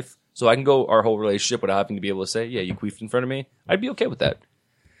my life, so I can go our whole relationship without having to be able to say, yeah, you queefed in front of me. I'd be okay with that.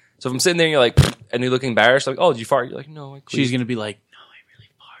 So if I'm sitting there and you're like, and you look embarrassed, like, oh, did you fart? You're like, no, I queefed. She's going to be like, no, I really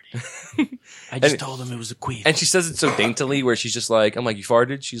farted. I just told him it was a queef. And she says it so daintily where she's just like, I'm like, you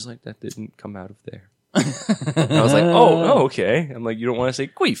farted? She's like, that didn't come out of there. And I was like, oh, okay. I'm like, you don't want to say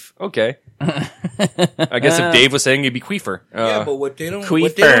queef. Okay. I guess if Dave was saying it'd be Queefer. Yeah, but what they don't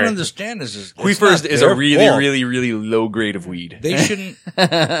understand is Queefer is a really, really, really low grade of weed. They shouldn't.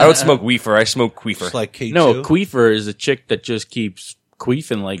 I don't smoke Weefer. I smoke Queefer. It's like K2. No, Queefer is a chick that just keeps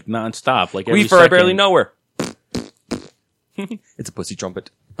queefing like nonstop. Like every Queefer, I barely second. know her. It's a pussy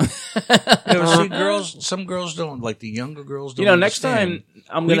trumpet. See, some girls don't, like the younger girls don't next understand. time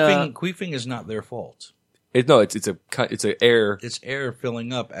I'm gonna... Queefing is not their fault. It's a air. It's air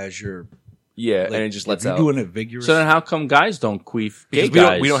filling up as you're... Yeah, like, and it just lets you're out. doing it vigorous. So then how come guys don't queef? Gay Because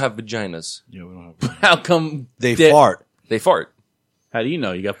guys. we don't have vaginas. Yeah, we don't have... How come They fart. They fart. How do you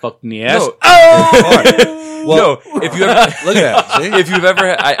know? You got fucked in the ass? No. Well, No, if you ever look at that. See? if you've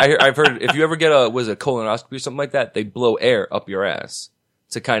ever I've heard if you ever get a colonoscopy or something like that, they blow air up your ass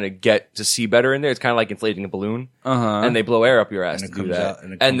to kind of get to see better in there. It's kind of like inflating a balloon, and they blow air up your ass And to it do comes that. out-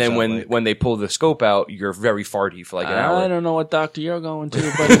 and it and comes then out when they pull the scope out, you're very farty for like an hour. I don't know what doctor you're going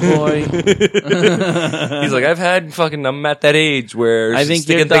to, buddy boy. He's like, I'm at that age where I think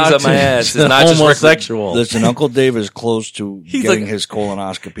sticking your things up my doctor's ass is not just homosexual. Listen, Uncle Dave is close to He's getting like- his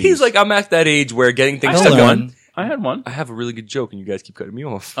colonoscopy. He's like, I'm at that age where getting things Hold stuck on. on. I had one. I have a really good joke, and you guys keep cutting me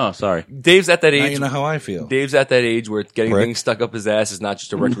off. Oh, sorry. Dave's at that Now age. you know how I feel. Dave's at that age where getting Prick. things stuck up his ass is not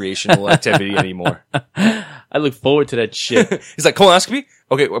just a recreational activity anymore. I look forward to that shit. He's like, colonoscopy?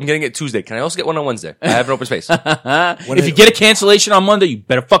 Okay, I'm getting it Tuesday. Can I also get one on Wednesday? I have an open space. If you get a cancellation on Monday, you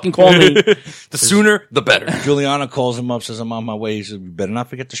better fucking call me. The sooner, the better. Juliana calls him up, says, I'm on my way. He says, you better not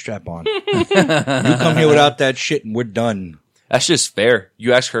forget the strap on. You come here without that shit and we're done. That's just fair.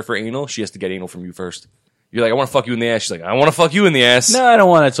 You ask her for anal, she has to get anal from you first. You're like, I want to fuck you in the ass. She's like, I want to fuck you in the ass. No, I don't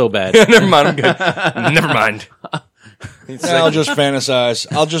want it so bad. Never mind, I'm good. Never mind. It's I'll like- just fantasize.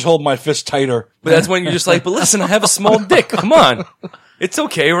 I'll just hold my fist tighter. but that's when you're just like, but listen, I have a small dick. Come on. It's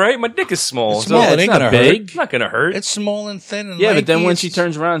okay, right? My dick is small. It's small. So It ain't not gonna big. hurt. it's not going to hurt. It's small and thin and Yeah, but then lanky. when she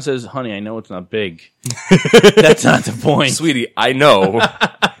turns around and says, honey, I know it's not big. That's not the point. Sweetie, I know.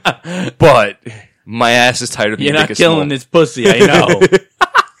 But my ass is tighter than You're your not dick is killing small. this pussy, I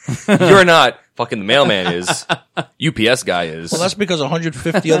know. You're not. Fucking the mailman is. UPS guy is. Well, that's because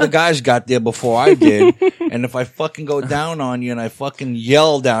 150 other guys got there before I did. And if I fucking go down on you and I fucking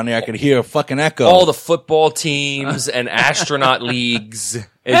yell down there, I could hear a fucking echo. all the football teams and astronaut leagues.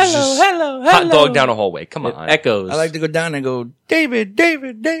 It's just hot dog down a hallway. Come on. Echoes. I like to go down and go, David.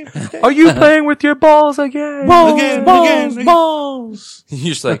 Are you playing with your balls again? Again. balls.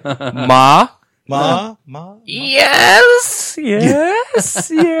 You're just like, Ma? Ma. Yes.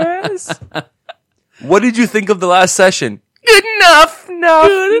 What did you think of the last session? Good enough.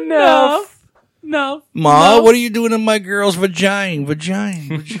 No. Ma, what are you doing in my girl's vagina?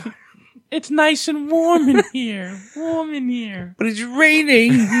 It's nice and warm in here. But it's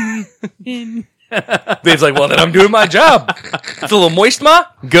raining. Dave's like, well, then I'm doing my job. It's a little moist, Ma?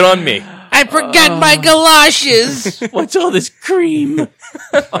 Good on me. I forgot my galoshes. What's all this cream?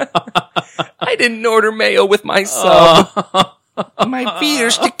 I didn't order mayo with my sub. My feet are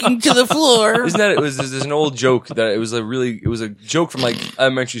sticking to the floor. Isn't that, there's an old joke that it was a joke from like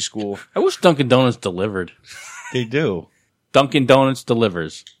elementary school. I wish Dunkin' Donuts delivered. They do. Dunkin' Donuts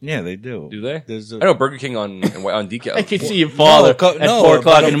delivers. Yeah, they do. Do they? There's I know Burger King on decal. I can see your father No, at 4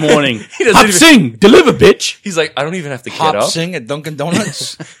 o'clock in the morning. He doesn't Hop even- sing, deliver, bitch. He's like, I don't even have to Hop get up. sing at Dunkin'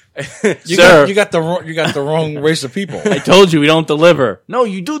 Donuts. Sir. You got the wrong race of people. I told you we don't deliver. No,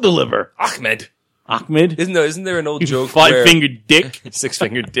 you do deliver. Ahmed. Ahmed, Isn't there an old joke? five where- fingered dick.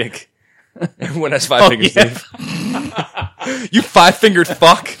 6-fingered dick. Everyone has 5 fingers, yeah. Dave. You 5-fingered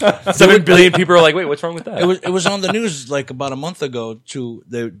fuck. 7 billion people are like, wait, what's wrong with that? It was on the news like about a month ago too.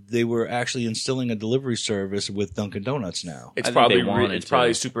 They were actually instilling a delivery service with Dunkin' Donuts now. It's I think probably they wanted it's to.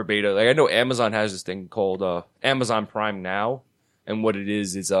 probably super beta. Like I know Amazon has this thing called Amazon Prime Now, and what it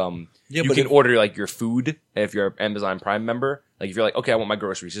is you but can if- order like your food if you're an Amazon Prime member. Like if you're like, okay, I want my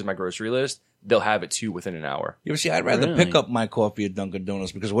groceries. Here's my grocery list. They'll have it to you within an hour. You ever see? I'd rather Really? pick up my coffee at Dunkin'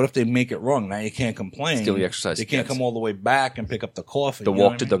 Donuts because what if they make it wrong? Now you can't complain. Still the exercise They can't gets. come all the way back and pick up the coffee. The you know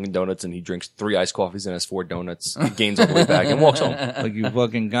walk what to I mean? Dunkin' Donuts and he drinks 3 iced coffees and has 4 donuts. He gains all the way back and walks home. Like you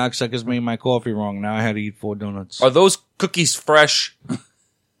fucking cocksuckers made my coffee wrong. Now I had to eat 4 donuts. Are those cookies fresh?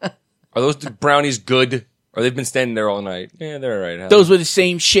 Are those brownies good? Or they've been standing there all night? Yeah, they're all right. Those were the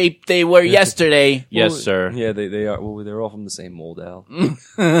same shape they were yesterday. Yes, Well, sir. Yeah, they are. Well, they're all from the same mold, Al. Can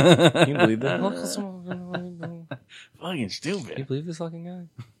you believe that? Fucking Can you stupid. believe this fucking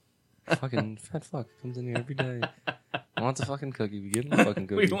guy? Fucking fat fuck comes in here every day. wants a fucking cookie. We give him a fucking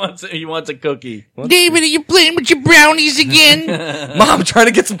cookie. He wants a cookie. David, are you playing with your brownies again? Mom, I'm trying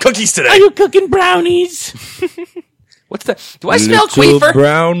to get some cookies today. Are you cooking brownies? What's that? Do I smell Little queefer?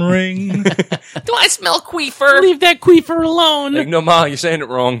 brown ring. Do I smell queefer? Leave that queefer alone. Like, no, Mom, you're saying it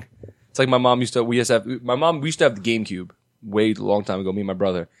wrong. It's like my mom used to. We used to have the GameCube way a long time ago. Me and my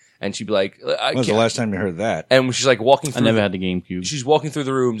brother, and she'd be like, When was the last time you heard that? And she's like walking I through. never had the GameCube. She's walking through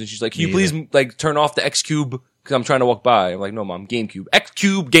the rooms, and she's like, "Can you Me please like turn off the X Cube because I'm trying to walk by?" I'm like, "No, Mom, GameCube, X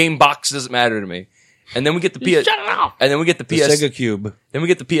Cube game box doesn't matter to me." And then we get the PS. Shut it off. And then we get the The PS. Sega Cube. Then we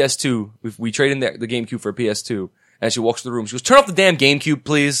get the PS2. We trade in the GameCube for a PS2. And she walks through the room. She goes, "Turn off the damn GameCube,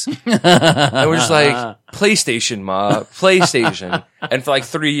 please." And we're just like, "PlayStation, Ma, PlayStation." And for like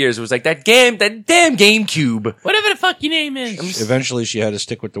 3 years, it was like that damn GameCube. Whatever the fuck your name is. Eventually, she had to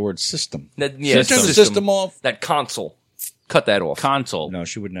stick with the word system. That, yeah, Turn the system off. That console. Cut that off. Console. No,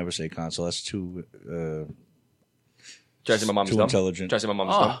 she would never say console. That's too Try to say my mom's too dumb. intelligent. Try to say my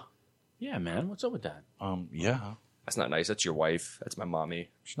mom's dumb. Yeah, man. What's up with that? Yeah. That's not nice. That's your wife. That's my mommy.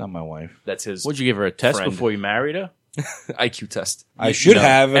 She's not my wife. That's his Would you give her a test Friend. before you married her? IQ test. I should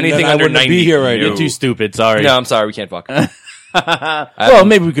have. And Anything then I under wouldn't 90. be here right No. You're too stupid. Sorry. No, I'm sorry. We can't fuck. Well,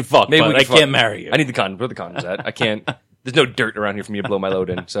 maybe we could fuck, Maybe but we I could fuck. can't marry you. I need the condom. Where are the condoms at? I can't. There's no dirt around here for me to blow my load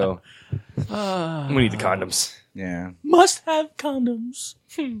in. So we need the condoms. Yeah. Must have condoms.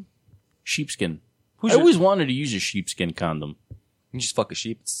 Sheepskin. I always wanted to use a sheepskin condom. You just fuck a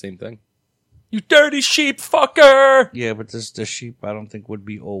sheep. It's the same thing. You dirty sheep fucker. Yeah, but the sheep, I don't think would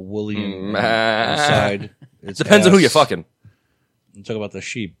be all woolly and Ah. inside. Its Depends on who ass. you're fucking. I'm talking about the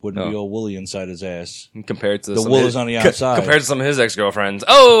sheep. Wouldn't be all woolly inside his ass. Compared to The some wool of is on the outside. Compared to some of his ex-girlfriends.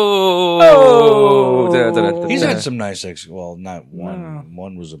 Oh! Da-da-da-da-da. He's had some nice well, not one.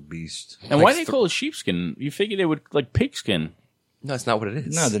 One was a beast. And why do they call it sheepskin? You figure they would like pigskin. No, that's not what it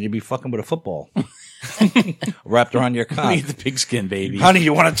is. No, then you'd be fucking with a football. Wrapped around your cock. Need the pigskin, baby. Honey,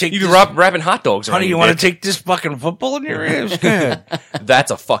 you want to take You this? be wrapping hot dogs around Honey, you your want to dick. take this fucking football in your ass? Go ahead.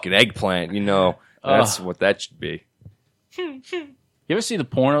 That's a fucking eggplant, you know. That's what that should be. You ever see the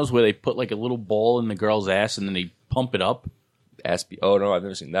pornos where they put like a little ball in the girl's ass and then they pump it up? Oh, no, I've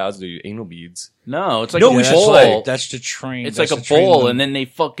never seen that. Those are the anal beads. No, it's like No, a we should ball. play. That's to train. It's that's like a to train ball, them. and then they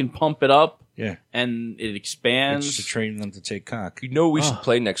fucking pump it up, Yeah. and it It's to expands. train them to take cock. You know what we should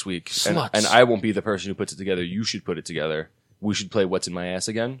play next week? Sluts. And I won't be the person who puts it together. You should put it together. We should play What's in My Ass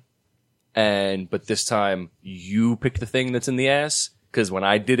again. But this time, you pick the thing that's in the ass. Because when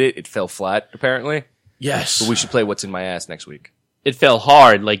I did it, it fell flat, apparently. Yes, But we should play What's in My Ass next week. it fell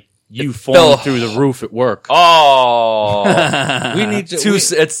hard, like you fell- falling through the roof at work. Oh! We need to.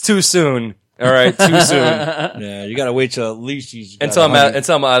 It's too soon. All right, too soon. Yeah, you got to wait till at least he's got Until I'm 100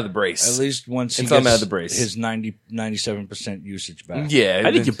 out of the brace. At least once he Until I'm gets out of the brace. his 97% usage back. Yeah.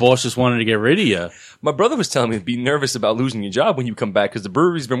 I think your boss just wanted to get rid of you. My brother was telling me to be nervous about losing your job when you come back because the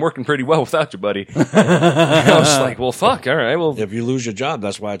brewery's been working pretty well without you, buddy. I was like, well, fuck. All right. Well, If you lose your job,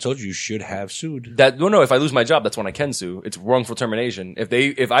 that's why I told you should have sued. no. If I lose my job, that's when I can sue. It's wrongful termination.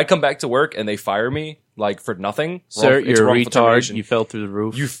 If I come back to work and they fire me like for nothing, Sir, it's you're a wrongful retard. termination. You fell through the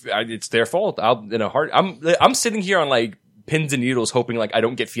roof. It's their fault. I'm sitting here on like pins and needles, hoping like I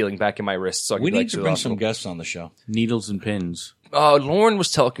don't get feeling back in my wrists. So I can We be, like, need to the bring hospital. some guests on the show. Needles and pins. Lauren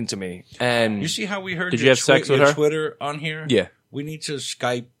was talking to me, and You see how we heard Did your you have sex with your her? Twitter on here? yeah, We need to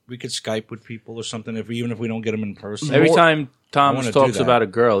Skype. We could Skype with people or something, even if we don't get them in person. Every time wanna Thomas do talks that. about a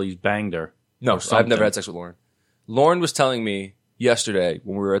girl, he's banged her. no, Or I've something. never had sex with Lauren. Lauren was telling me yesterday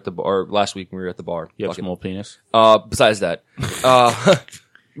when we were at the bar, or last week when we were at the bar. You have Fucking- small penis. Besides that,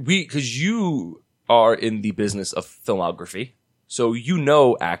 because you are in the business of filmography, so you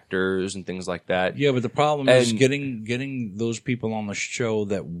know actors and things like that. Yeah, but the problem is And- getting those people on the show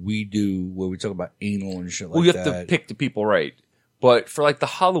that we do, where we talk about anal and shit like Well, you have that. to pick the people right. But for like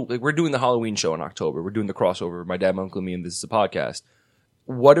we're doing the Halloween show in October. We're doing the crossover. My dad, my uncle, and me, and this is a podcast.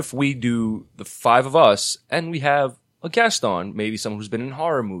 What if we do the 5 of us and we have a guest on, maybe someone who's been in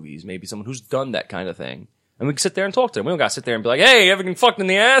horror movies, maybe someone who's done that kind of thing, and we can sit there and talk to them. We don't got to sit there and be like, "Hey, you ever getting fucked in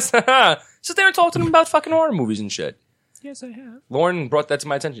the ass?" Sit there and talk to them about fucking horror movies and shit. Yes, I have. Lauren brought that to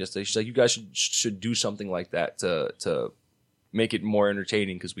my attention yesterday. She's like, "You guys should do something like that to make it more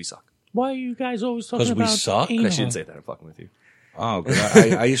entertaining because we suck." Why are you guys always talking 'Cause we about suck? anal? I shouldn't say that. I'm fucking with you. Oh, 'cause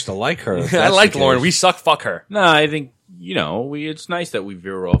I used to like her. if I that's like the Lauren. case. We suck. Fuck her. No, I think, it's nice that we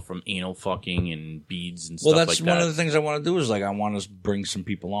veer off from anal fucking and beads and Well, stuff that's like one that. of the things I want to do is like I want to bring some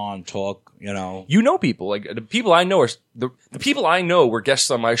people on, talk. You know people. Like the people I know are the people I know were guests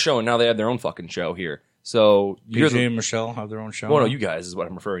on my show, and now they have their own fucking show here. So you're PJ the, and Michelle have their own show. well, no, you guys is what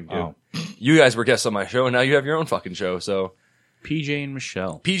I'm referring to. Oh. You guys were guests on my show, and now you have your own fucking show. So PJ and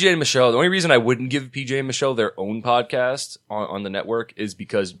Michelle. PJ and Michelle. The only reason I wouldn't give PJ and Michelle their own podcast on the network is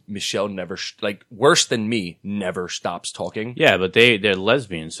because Michelle never, worse than me, never stops talking. Yeah, but they're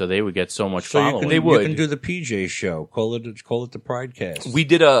lesbians, so they would get so much following. You can do the PJ show. Call it the Pridecast. We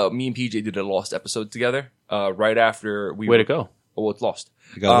did me and PJ did a Lost episode together. Right after we. Way to go! Oh, it's Lost.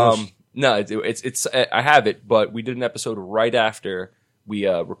 You got Lost? No, it's I have it, but we did an episode right after we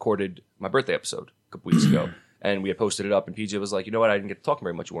recorded my birthday episode a couple weeks ago. And we had posted it up, and PJ was like, you know what, I didn't get to talk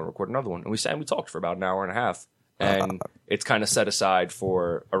very much. You want to record another one? And we sat and we talked for about an hour and a half. And it's kind of set aside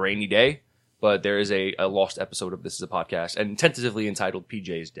for a rainy day, but there is a lost episode of This Is a Podcast, and tentatively entitled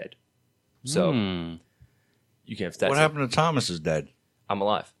PJ is Dead. So, you can't... What happened to Thomas is dead? I'm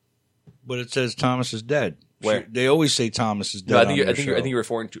alive. But it says Thomas is dead. Where? They always say Thomas is dead. No, I think you're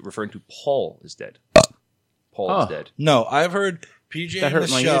referring to Paul is dead. Paul is dead. No, I've heard PJ That and hurt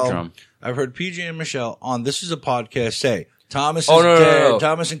my Michelle. eardrum. I've heard PJ and Michelle on This Is a Podcast say Thomas is no, dead. no.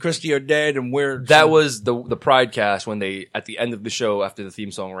 Thomas and Christy are dead, and That was the Pridecast when they, at the end of the show, after the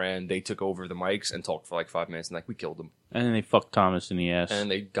theme song ran, they took over the mics and talked for like 5 minutes, and we killed them. And then they fucked Thomas in the ass. And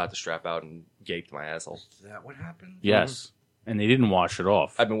they got the strap out and gaped my asshole. Is that what happened? Yes. And they didn't wash it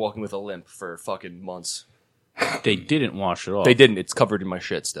off. I've been walking with a limp for fucking months. They didn't wash it off. They didn't. It's covered in my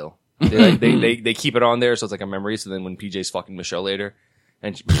shit still. They keep it on there, so it's like a memory. So then when PJ's fucking Michelle later,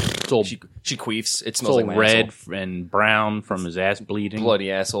 and she queefs, it smells like my red asshole. and brown from his ass bleeding.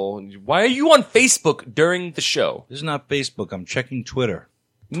 Bloody asshole. Why are you on Facebook during the show? This is not Facebook. I'm checking Twitter.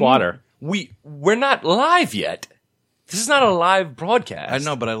 Twatter. We're not live yet. This is not a live broadcast. I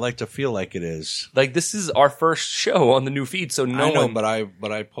know, but I like to feel like it is. Like, this is our first show on the new feed, so I know, one... but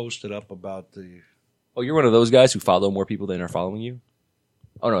I posted up about the... Oh, you're one of those guys who follow more people than are following you?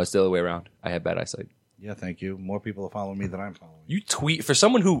 Oh, no, it's the other way around. I have bad eyesight. Yeah, thank you. More people are following me than I'm following. You tweet... For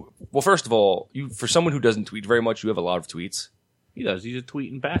someone who... Well, first of all, for someone who doesn't tweet very much, you have a lot of tweets. He does. He's a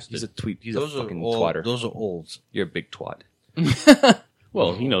tweeting bastard. He's a fucking twatter. Those are old. You're a big twat.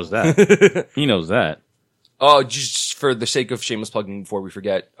 Well, he knows that. He knows that. Oh, just for the sake of shameless plugging before we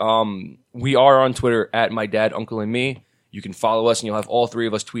forget, we are on Twitter at my dad, uncle, and me. You can follow us, and you'll have all three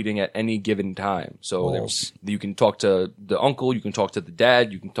of us tweeting at any given time. So you can talk to the uncle, you can talk to the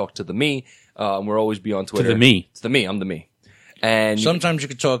dad, you can talk to the me. We'll always be on Twitter. To the me. It's the me. I'm the me. And sometimes you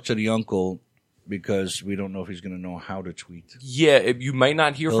can talk to the uncle because we don't know if he's going to know how to tweet. Yeah, you might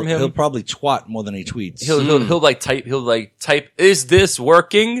not hear from him. He'll probably twat more than he tweets. He'll type. Is this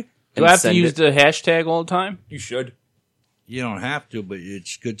working? Do I have to use the hashtag all the time? You should. You don't have to, but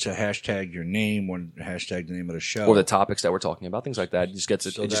it's good to hashtag your name or hashtag the name of the show. Or the topics that we're talking about, things like that. It just gets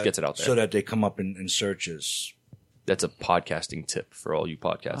it out there. So that they come up in searches. That's a podcasting tip for all you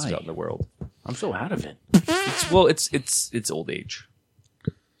podcasters out in the world. I'm so out of it. It's old age.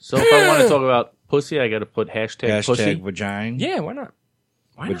 So if I want to talk about pussy, I got to put hashtag pussy. vagina. Yeah, why not?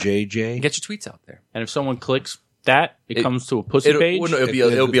 JJ. Get your tweets out there. And if someone clicks that, it comes to a pussy page?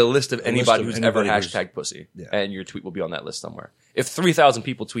 It'll be a list of anybody who's ever anybody hashtag pussy. Yeah. And your tweet will be on that list somewhere. If 3,000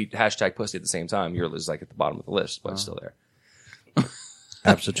 people tweet hashtag pussy at the same time, yours is like at the bottom of the list, but it's still there.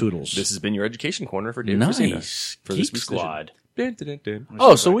 Absoltoodles. This has been your education corner for David Nice. Frisina for this Geek week's Squad. edition.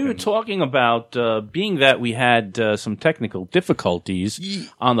 Oh, so we were talking about being that we had some technical difficulties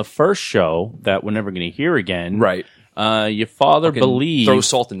on the first show that we're never going to hear again. Right. Your father believes Throw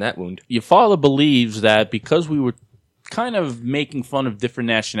salt in that wound. Your father believes that because we were kind of making fun of different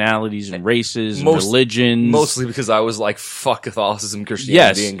nationalities and races and religions. Mostly because I was like, fuck Catholicism,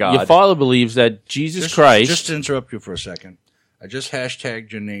 Christianity, and God. Your father believes that Jesus Christ... Just to interrupt you for a second. I just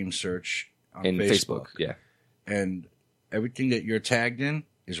hashtagged your name search on Facebook. Yeah. And everything that you're tagged in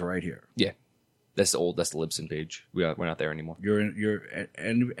is right here. Yeah. That's the Libsyn page. We're not there anymore.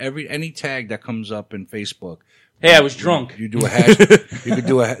 And any tag that comes up in Facebook. Hey, I was drunk. You do a hashtag. You could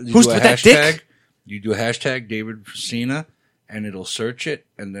do a hashtag. You do a hashtag David Frisina, and it'll search it,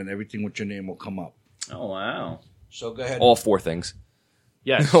 and then everything with your name will come up. Oh, wow. So go ahead. All four things.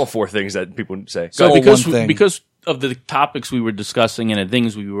 Yes. All four things that people say. So because of the topics we were discussing and the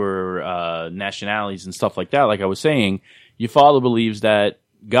things we were, nationalities and stuff like that, like I was saying, your father believes that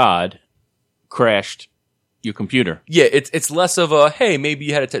God crashed your computer. Yeah, it's less of a, hey, maybe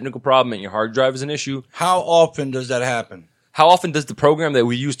you had a technical problem and your hard drive is an issue. How often does that happen? How often does the program that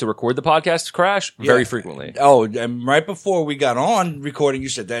we use to record the podcast crash? Yeah. Very frequently. Oh, and right before we got on recording, you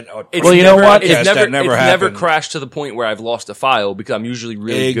said that. Well, you know what? It's never never crashed to the point where I've lost a file because I'm usually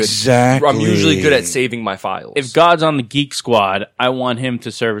really good. Exactly. I'm usually good at saving my files. If God's on the Geek Squad, I want him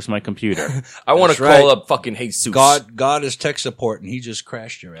to service my computer. I want to call up fucking Jesus. God is tech support, and he just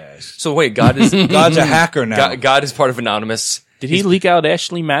crashed your ass. So wait, God is God's a hacker now. God is part of Anonymous. Did he leak out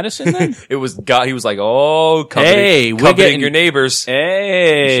Ashley Madison then? It was God. He was like, "Oh, Hey, we're coveting getting- your neighbors."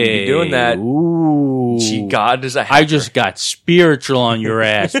 Hey. You shouldn't be doing that. Ooh. God is a hacker. I just got spiritual on your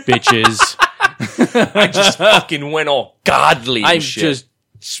ass, bitches. I just fucking went all godly. I'm and shit. just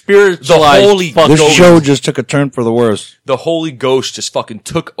spiritualized. The Holy fucking- This show just took a turn for the worse. The Holy Ghost just fucking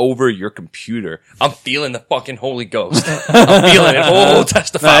took over your computer. I'm feeling the fucking Holy Ghost. I'm feeling it. Oh,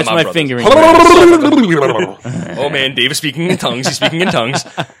 testify, No, that's my brother. fingering. Oh man, Dave is speaking in tongues. He's speaking in tongues.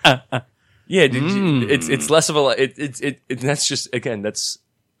 Yeah, dude, it's less of a. That's just again, that's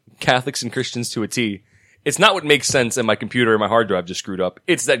Catholics and Christians to a T. It's not what makes sense, and my computer and my hard drive just screwed up.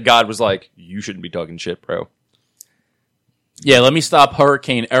 It's that God was like, "You shouldn't be talking shit, bro." Yeah, let me stop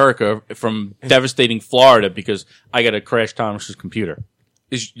Hurricane Erica from devastating Florida because I got to crash Thomas's computer.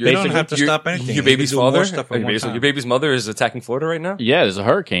 They don't have to stop anything. Your You baby's can do more father, stuff at one time. your baby's mother is attacking Florida right now. Yeah, there's a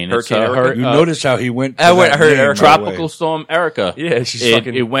hurricane. Hurricane it's Erica? You notice how he went to I that heard name Erica. right Tropical away. Storm Erica. Yeah, she's it,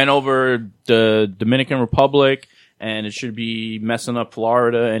 fucking. it went over the Dominican Republic, and it should be messing up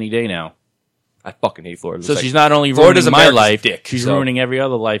Florida any day now. I fucking hate Florida. So It's she's like, not only Florida's ruining my America's life, dick, she's so- ruining every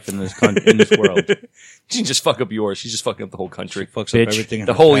other life in this in this world. She can just fuck up yours. She's just fucking up the whole country. Fucks Bitch. up everything. in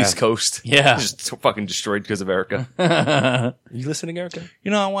The her whole path. East Coast. Yeah. Just fucking destroyed because of Erica. Are you listening, Erica?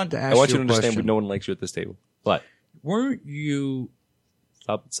 You know, I wanted to ask I want you you to a understand question. no one likes you at this table. But Weren't you?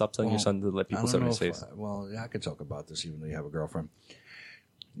 Stop telling your son to let I people don't sit on know his if face. well, yeah, I could talk about this even though you have a girlfriend.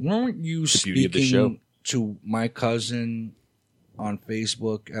 Weren't you The beauty of this speaking to my cousin on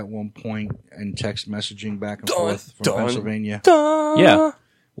Facebook at one point and text messaging back and forth from Pennsylvania? yeah,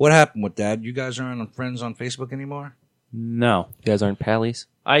 What happened with that? You guys aren't friends on Facebook anymore? no, You guys aren't pallies?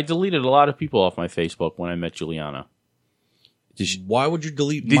 I deleted a lot of people off my Facebook when I met Juliana. Why would you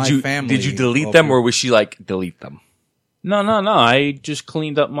delete Did my you family? did you delete off them your- or was she like delete them? No. I just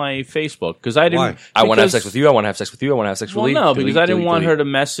cleaned up my Facebook because I didn't. Why? I want to have because- sex with you. I want to have sex with you. I want to have sex with Well, you. no, because I didn't want her to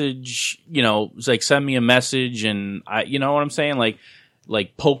message. You know, it's like send me a message, and you know what I'm saying, like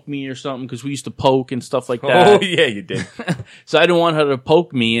poke me or something because we used to poke and stuff like that. Oh yeah, you did. So I didn't want her to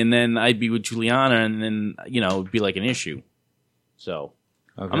poke me, and then I'd be with Juliana, and then it'd be like an issue. So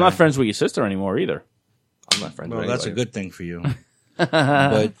Okay. I'm not friends with your sister anymore either. I'm not friends Well, with that's a anybody. good thing for you.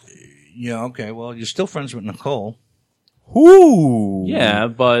 But yeah, okay. Well, you're still friends with Nicole. Ooh. Yeah,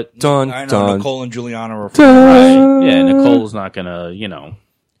 but Dun I know dun. Nicole and Juliana are friends. right, yeah, Nicole's not gonna,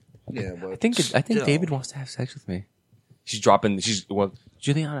 Yeah, but I think still. David wants to have sex with me. She's dropping.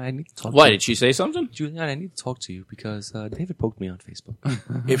 Juliana, I need to talk. Why to you. did she say something? Juliana, I need to talk to you because David poked me on Facebook.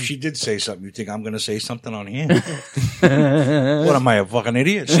 If she did say something, you think I'm going to say something on here? What am I, a fucking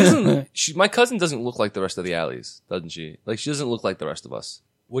idiot? My cousin doesn't look like the rest of the alleys, doesn't she? Like she doesn't look like the rest of us.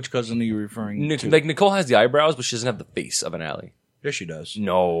 Which cousin are you referring to? Like Nicole has the eyebrows, but she doesn't have the face of an alley. Yes, she does.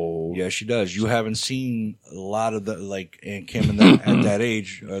 No. Yeah, she does. You haven't seen a lot of the Aunt Kim and them at that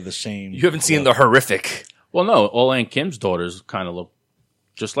age are the same. You haven't seen the horrific. Well, no, all Aunt Kim's daughters kind of look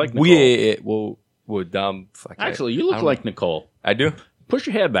just like Nicole. Actually, you look like Nicole. I do. Push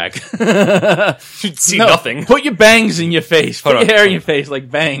your hair back. You'd see nothing. Put your bangs in your face. Put Hold your on. hair in your face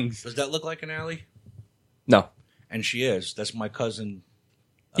like bangs. Does that look like an alley? No. And she is. That's my cousin.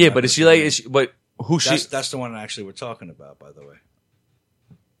 Yeah, but is she like? But who she? That's the one actually we're talking about, by the way.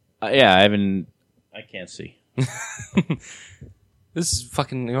 Yeah, I can't see. This is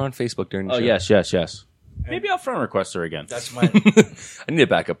fucking. You're on Facebook during the Oh, show. yes. Maybe I'll friend request her again. That's my. I need a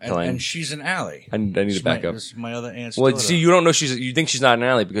backup plan. and she's an alley. I need a She's backup. This is my other aunt's Well, daughter. see, you don't know you think she's not an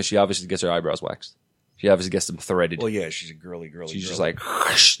alley because she obviously gets her eyebrows waxed. She obviously gets them threaded. Well, yeah, she's a girly. She's just girly. like,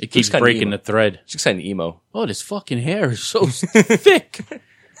 It keeps breaking the thread. She's kind of emo. Oh, this fucking hair is so thick.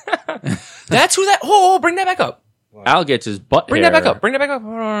 That's who that. Oh, bring that back up. Al gets his butt Bring hair that back up. Bring that back up.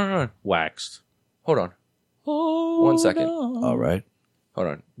 Hold on. waxed. Hold on. Oh, 1 second. All right. Hold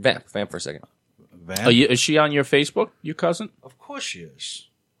on. Vamp for a second. Van? Is she on your Facebook, your cousin? Of course she is.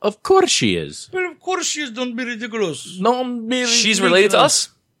 Of course she is. But of course she is. Don't be ridiculous. No, She's related to us?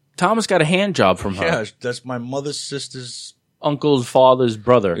 Thomas got a hand job from her. Yeah, that's my mother's sister's. Uncle's father's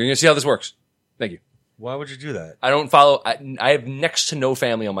brother. You're going to see how this works. Thank you. Why would you do that? I don't follow. I have next to no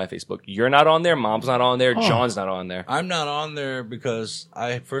family on my Facebook. You're not on there. Mom's not on there. John's not on there. I'm not on there because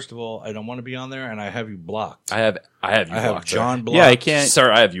first of all, I don't want to be on there, and I have you blocked. I have you I blocked. have John blocked. Yeah, I can't.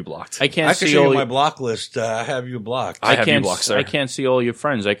 Sir, I have you blocked. I I can't can see show all you my your, block list. I have you blocked. I have you can't. blocked, sir. I can't see all your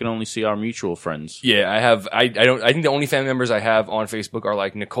friends. I can only see our mutual friends. Yeah, I have. I don't. I think the only family members I have on Facebook are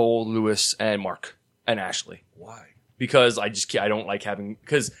like Nicole, Lewis, and Mark, and Ashley. Why? Because I don't like having.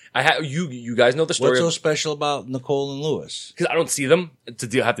 Because I have you guys know the story. What's so special about Nicole and Lewis? Because I don't see them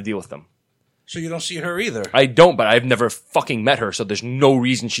have to deal with them. So you don't see her either. I don't, but I've never fucking met her, so there's no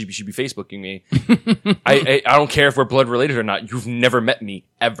reason she should be Facebooking me. I don't care if we're blood related or not. You've never met me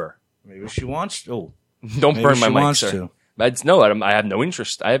ever. Maybe she wants to. Oh, Don't maybe burn my she mic, wants sir. to. But no, I have no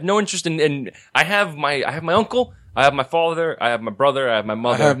interest. I have no interest in I have my uncle, I have my father, I have my brother, I have my I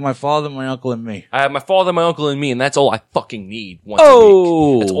mother. have my father, my uncle, and me. I have my father, my uncle, and me, and that's all I fucking need once a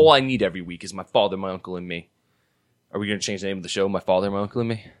week. That's all I need every week is my father, my uncle, and me. Are we going to change the name of the show? My father, my uncle, and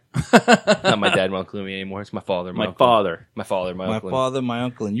me? Not my dad, my uncle, and me anymore. It's my father, my uncle. father. My father, my My uncle. father, my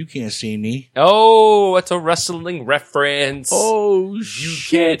uncle, and you can't see me. Oh, that's a wrestling reference. Oh, You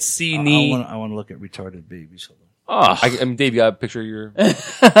can't see me. I want to look at retarded babies. Hold on. Oh, I mean, Dave, you got a picture of your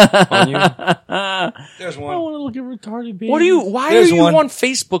on you? There's I one. want to look at retarded babies. Why There's are you one. on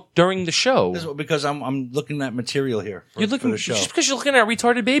Facebook during the show? Because I'm looking at material here for, You're looking for the show. just because you're looking at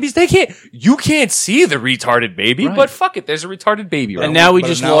retarded babies. You can't see the retarded baby, Right. but fuck it, there's a retarded baby. Right? And now we But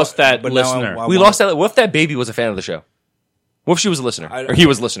just now- lost that but now listener. I we want- lost that. What if that baby was a fan of the show? What if she was a listener, or he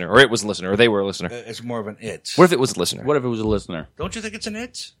was a listener, or it was a listener, or they were a listener? It's more of an it. What if it was a listener? What if it was a listener? Don't you think it's an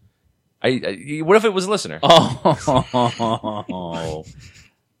it? What if it was a listener? Oh,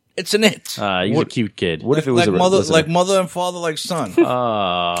 It's an it. he's a cute kid. What if it was like a mother, listener? like mother and father, like son.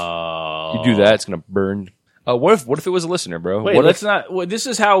 Oh, You do that, it's gonna burn. What if it was a listener, bro? Wait, what let's if, not. Well, this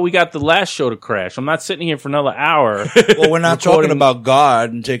is how we got the last show to crash. I'm not sitting here for another hour. Well, we're not talking Recording- about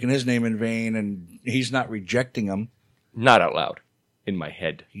God and taking His name in vain, and He's not rejecting him. Not out loud. In my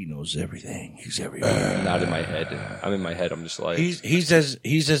head. He knows everything. He's everywhere. Not in my head. I'm in my head. I'm just like. He's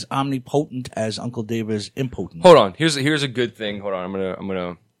as omnipotent as Uncle Dave is impotent. Hold on. Here's a good thing. Hold on. I'm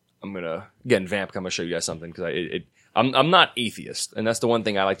gonna again vamp. I'm gonna show you guys something because I'm not atheist, and that's the one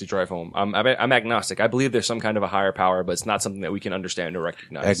thing I like to drive home. I'm agnostic. I believe there's some kind of a higher power, but it's not something that we can understand or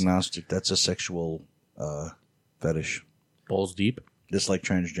recognize. Agnostic. That's a sexual fetish. Balls deep. Just like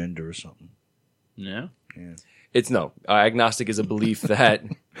transgender or something. Yeah. Yeah. It's no. Agnostic is a belief that.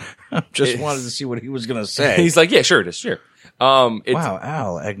 Just wanted to see what he was going to say. He's like, yeah, sure, it is, sure. Wow,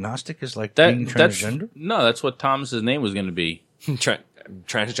 Al, agnostic is like being transgender? That's what Thomas's name was going to be.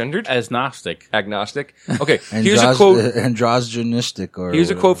 Transgendered? Agnostic. Agnostic. Okay, here's a quote. Androgynistic or Here's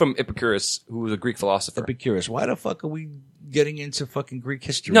a whatever. quote from Epicurus, who was a Greek philosopher. Epicurus. Why the fuck are we getting into fucking Greek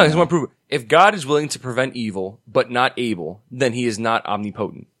history? No, I just now? want to prove it. If God is willing to prevent evil, but not able, then he is not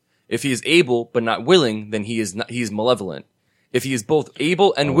omnipotent. If he is able, but not willing, then he is malevolent. If he is both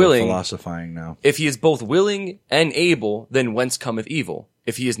able and We're willing, philosophizing now. if he is both willing and able, then whence cometh evil?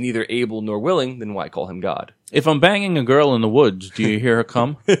 If he is neither able nor willing, then why call him God? If I'm banging a girl in the woods, do you hear her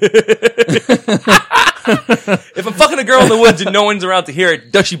come? If I'm fucking a girl in the woods and no one's around to hear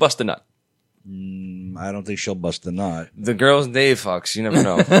it, does she bust a nut? I don't think she'll bust a nut. The girls Dave fucks, you never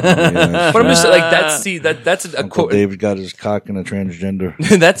know. Yeah, But I'm just like that's a Uncle quote. Dave's got his cock in a transgender.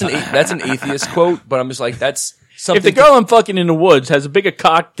 that's an atheist quote, but I'm just like that's something. If the girl I'm fucking in the woods has a bigger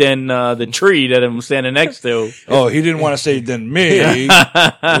cock than the tree that I'm standing next to, Oh, he didn't want to say than me.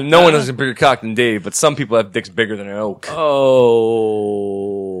 no one has a bigger cock than Dave, but some people have dicks bigger than an oak.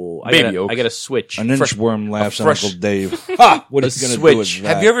 Baby oak. I got to switch. An inchworm laughs at fresh- Uncle Dave. Ha! What A is going to do with switch.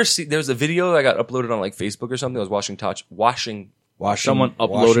 that? Have you ever seen? There was a video that got uploaded on like Facebook or something. I was watching Washing Someone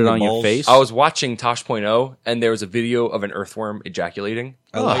washing uploaded the on your balls? face? I was watching Tosh.0, and there was a video of an earthworm ejaculating.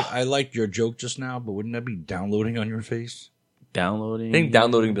 I liked your joke just now, but wouldn't that be downloading on your face? Downloading. I think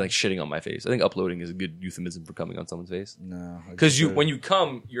downloading would be like shitting on my face. I think uploading is a good euphemism for coming on someone's face. No. Because when you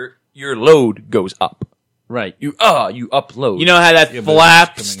come, your load goes up. Right. You upload. You know how that but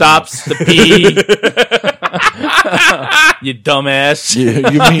flap it's stops the pee? You dumbass. You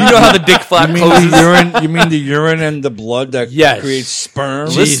mean You know how the dick flap you mean closes? the urine? You mean the urine and the blood that Yes. creates sperm?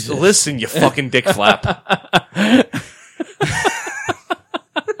 Listen, you fucking dick flap.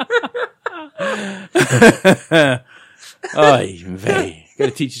 Oy vey.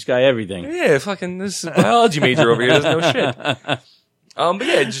 Gotta teach this guy everything. Yeah, fucking this is a biology major over here doesn't know shit. But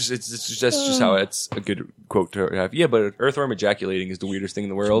yeah, that's just how it's a good quote to have. Yeah, but earthworm ejaculating is the weirdest thing in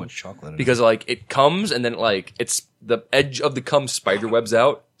the world much chocolate in because like it comes and then like it's the edge of the cum spider webs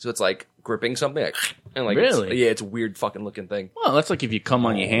out, so it's like gripping something, like, and like Really? it's a weird fucking looking thing. Well, that's like if you come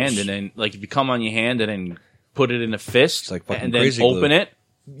on your hand and then, like, if you come on your hand and then put it in a fist It's like fucking and then crazy open glue. it,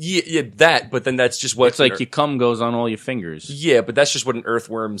 Yeah, that. But then that's just what it's like your cum goes on all your fingers. Yeah, but that's just what an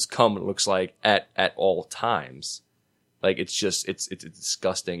earthworm's cum looks like at all times. Like it's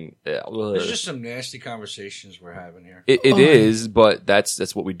disgusting. There's just some nasty conversations we're having here. It is, but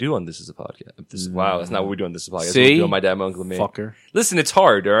that's what we do on This Is a Podcast. Wow, that's not what we do on This Is a Podcast. That's what we See? do on My Dad, My Uncle, and Me. Fucker. Listen, it's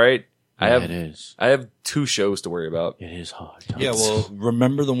hard, all right? It is. I have 2 shows to worry about. It is hard. Yeah, well,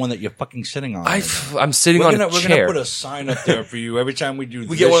 remember the one that you're fucking sitting on. I'm sitting on a We're chair. gonna put a sign up there for you every time we do.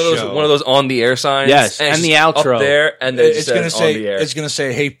 We get one of those on the air signs. Yes, and it's the just outro up there, and then It's gonna on the air. say, "It's gonna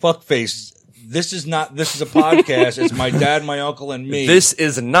say, hey, fuckface. This is a podcast. It's my dad, my uncle, and me. This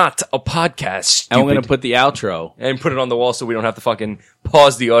is not a podcast. Stupid. And we're going to put the outro. and put it on the wall so we don't have to fucking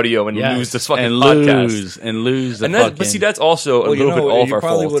pause the audio and lose this fucking and podcast. lose the And that, fucking... but see, that's also a Well, little bit all of you our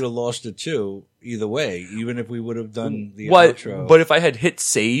probably fault. would have lost it too, either way, even if we would have done the What? outro. But if I had hit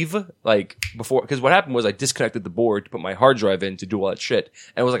save, like, before, because what happened was I disconnected the board to put my hard drive in to do all that shit,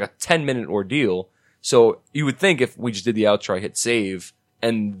 and it was like a 10-minute ordeal. So you would think if we just did the outro, I hit save,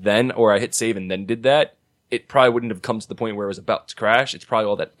 and then, or I hit save and then did that, it probably wouldn't have come to the point where it was about to crash. It's probably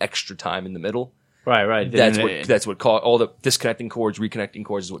all that extra time in the middle. Right. That's what caused all the disconnecting cords, reconnecting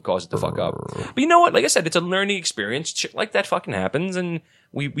cords is what caused it to fuck up. But you know what? Like I said, it's a learning experience. Shit like that fucking happens, and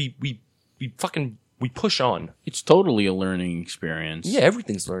we push on. It's totally a learning experience. Yeah,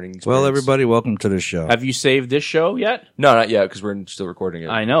 everything's learning experience. well, everybody, welcome to the show. Have you saved this show yet? No, not yet, because we're still recording it.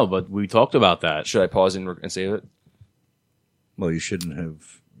 I know, but we talked about that. Should I pause and save it? Well, you shouldn't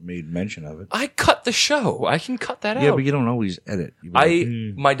have made mention of it. I cut the show. I can cut that out. Yeah, but you don't always edit. You be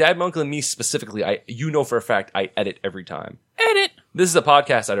like, My dad, my uncle, and me specifically, for a fact, I edit every time. Edit! This is a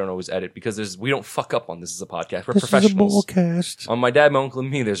podcast I don't always edit because we don't fuck up on This Is a Podcast. We're this is a professionals. ballcast. On my dad, my uncle,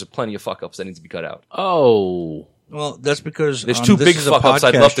 and me, there's plenty of fuck ups that need to be cut out. Oh. Well, that's because There's on 2 This big Is a fuck ups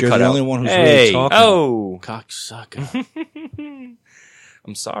I'd Podcast, love to you're cut the out. only one who's Hey. really talking. Oh! Cocksucker.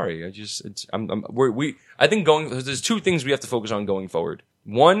 I'm sorry. I think there's 2 things we have to focus on going forward.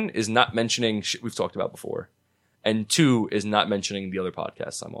 1 is not mentioning shit we've talked about before. And 2 is not mentioning the other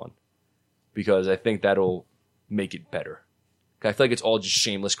podcasts I'm on. Because I think that'll make it better. I feel like it's all just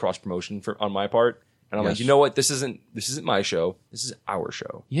shameless cross promotion on my part. And I'm like, you know what? This isn't my show. This is our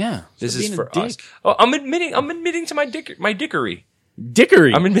show. Yeah. This Stop is being for a dick. us. Oh, I'm admitting to my dickery.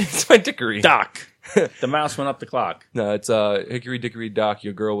 Dickery. I'm admitting to my dickery. Doc. The mouse went up the clock. No, it's hickory dickory dock.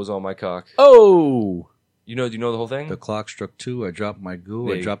 Your girl was on my cock. Oh. Do you know the whole thing? The clock struck 2. I dropped my goo.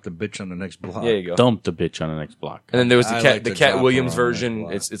 There I you dropped the bitch on the next block. There you go. Dump the bitch on the next block. And then there was the I Cat like to Cat drop Williams her on version.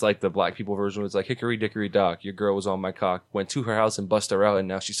 that It's like the black people version. It's like hickory dickory dock. Your girl was on my cock. Went to her house and bust her out, and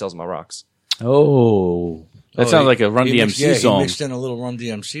now she sells my rocks. Oh. That sounds like a Run DMC song. He mixed in a little Run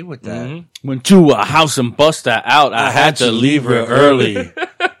DMC with that. Mm-hmm. Went to a house and bust her out. I had to leave her early.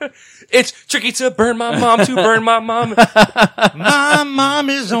 It's tricky to burn my mom, to burn my mom. My mom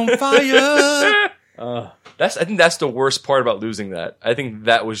is on fire. I think that's the worst part about losing that. I think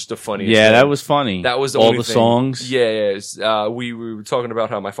that was the funniest. Yeah, thing. that was funny. That was the all only the thing. songs. Yeah. We were talking about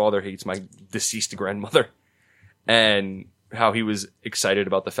how my father hates my deceased grandmother, and how he was excited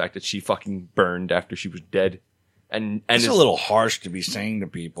about the fact that she fucking burned after she was dead. And It's a little harsh to be saying to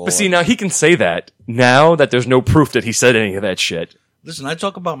people. But see, now he can say that now that there's no proof that he said any of that shit. Listen, I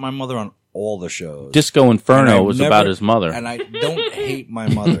talk about my mother on all the shows. Disco And Inferno I've was never- about his mother. And I don't hate my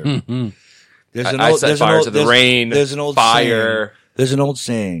mother. I set fire to the rain, there's an old fire. saying. There's an old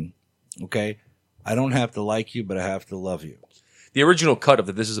saying, okay? I don't have to like you, but I have to love you. The original cut of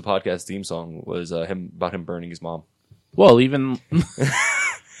the This Is a Podcast theme song was him burning his mom. Well, even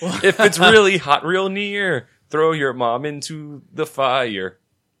If it's really hot, real near, throw your mom into the fire.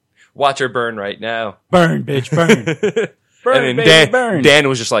 Watch her burn right now. burn, bitch, burn. Burn, And baby, then burn. Dan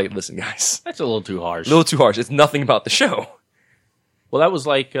was just like, listen, guys, That's a little too harsh. a little too harsh. It's nothing about the show. Well, that was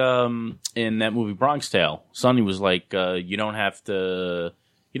like in that movie Bronx Tale. Sonny was like, "You don't have to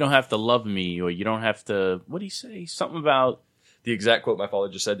love me, or you don't have to." What did he say? Something about The exact quote my father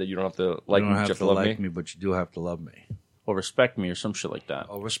just said, that you don't have to like you me, don't but you have to love like me. me, but you do have to love me. or respect me, or some shit like that.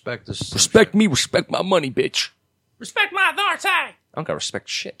 Oh, respect this. Respect me, respect my money, bitch. Respect my authority. I don't gotta respect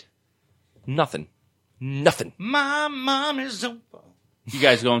shit. Nothing. My mom is on fire. You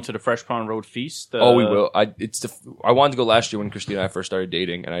guys going to the Fresh Pond Road Feast? Oh, we will. I wanted to go last year when Christina and I first started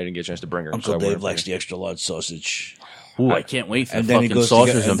dating, and I didn't get a chance to bring her. Uncle so I Dave went likes the extra large sausage. Ooh, I can't wait for And the then he fucking goes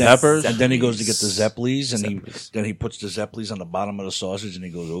sausage to get, and peppers. And then he goes to get the Zeppelis, and then he puts the Zeppelis on the bottom of the sausage, and he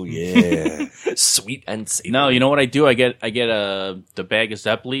goes, "Oh yeah." sweet and savory. No, you know what I do? I get the bag of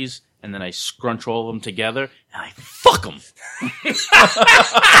Zeppelis, and then I scrunch all of them together, and I fuck them.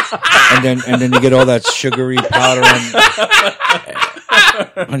 and then you get all that sugary powder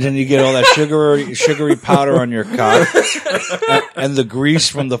and then you get all that sugary powder on your cock, and the grease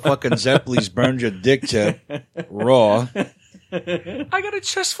from the fucking Zeppelis burns your dick tip raw. I got a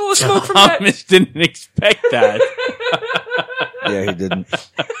chest full of smoke from that. Thomas didn't expect that. Yeah, he didn't.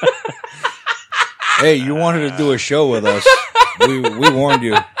 Hey, you wanted to do a show with us. We warned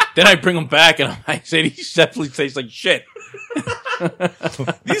you. Then I bring them back, and I say these Zeppelis taste like shit.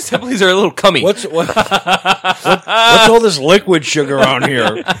 These Zeppelis are a little cummy. What's all this liquid sugar on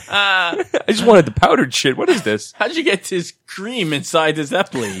here? I just wanted the powdered shit. What is this? How'd you get this cream inside the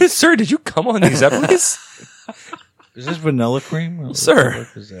Zeppelin? Sir, did you come on these Zeppelis? Is this vanilla cream? Or Sir.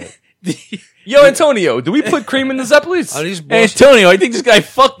 what is that? Yo, Antonio, do we put cream in the Zeppelis? Are these Hey, Boston? Antonio, I think this guy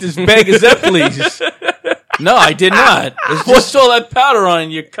fucked this bag of Zeppelins. No, I did not. What's all that powder on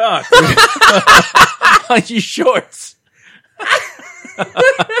your cock? On your shorts?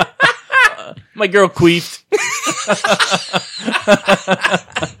 My girl queefed.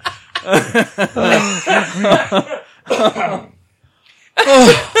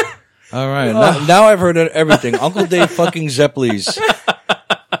 All right. Now I've heard everything. Uncle Dave fucking Zeppelis.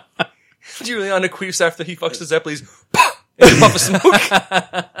 Juliana queefs after he fucks the Zeppelis. And a puff of smoke.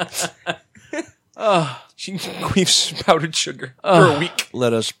 She queefs powdered sugar for a week.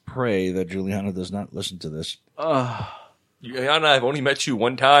 Let us pray that Juliana does not listen to this. Juliana, I've only met you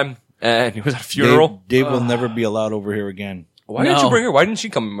one time, and it was at a funeral. Dave will never be allowed over here again. Why didn't you bring her? Why didn't she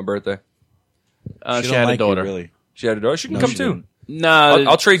come on my birthday? She don't had like a daughter. You, really. She had a daughter. She can No, come she too. didn't. No,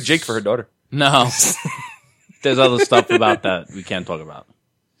 I'll trade Jake for her daughter. no. There's other stuff about that we can't talk about.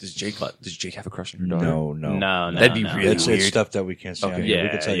 Does Jake have a crush on her daughter? No. That'd be really It's weird. stuff that we can't say. Okay. On here. Yeah, We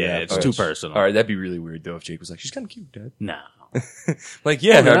could tell you it's afterwards. too personal. All right, that'd be really weird though if Jake was like, "She's kind of cute, Dad." No. Like,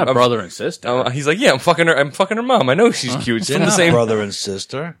 yeah, They're not I'm- brother and sister. He's like, "Yeah, I'm fucking her mom. I know she's cute. It's They're from the not same." brother and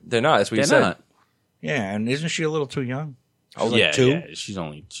sister. They're not. That's what They're you said. not. Yeah, and isn't she a little too young? Oh, She's like yeah, 2? yeah.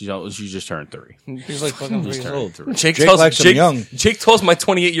 She just turned 3. She's like fucking 3 years old. Jake likes him young. Jake tells my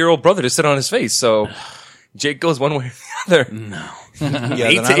 28-year-old brother to sit on his face. So Jake goes one way or the other. No. Yeah,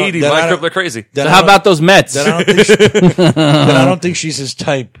 8 to 80, my crib, they're crazy. So how about those Mets? Then I don't think then I don't think she's his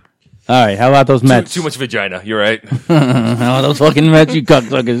type. All right, how about those Mets? Too much vagina. You're right. Oh, those fucking Mets, you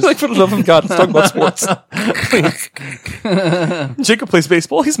cocksuckers. Like, for the love of God, let's talk about sports. Jacob plays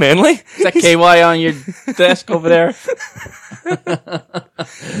baseball. He's manly. Is that KY on your desk over there?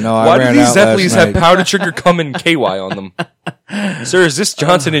 No, I Why do ran these out Zeppelis last have night. powdered sugar cum and KY on them? Sir, is this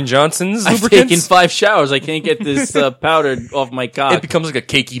Johnson & Johnson's I've lubricants? taken 5 showers. I can't get this powder off my cock. It becomes like a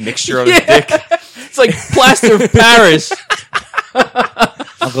cakey mixture on his dick. It's like plaster of Paris.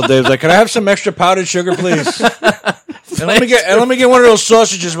 Uncle Dave's like, "Can I have some extra powdered sugar, please? And let me get one of those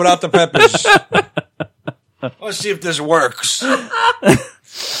sausages without the peppers. Let's see if this works."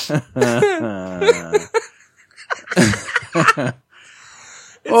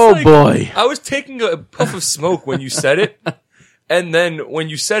 Oh, boy. I was taking a puff of smoke when you said it. And then when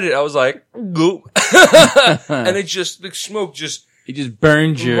you said it, I was like, goop. And it just, the smoke just It just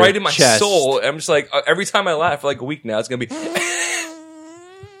burned your right in my chest. soul. I'm just like, every time I laugh for like a week now, it's going to be.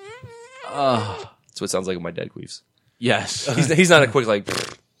 That's what it sounds like when my dad queefs. Yes. He's not a quick, like,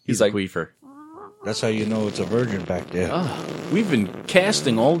 he's like, Queefer. That's how you know it's a virgin back there. We've been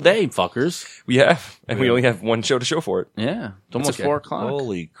casting all day, fuckers. we have. And we only have one show to show for it. Yeah. It's almost okay. 4 o'clock.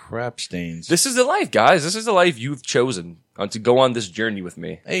 Holy crap stains. This is the life, guys. This is the life you've chosen to go on this journey with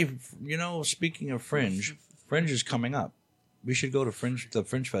me. Hey, speaking of Fringe is coming up. We should go to the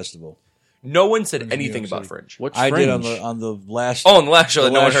Fringe Festival. No one said New anything York about City. Fringe. What's I Fringe? did on the last Oh, on the last show the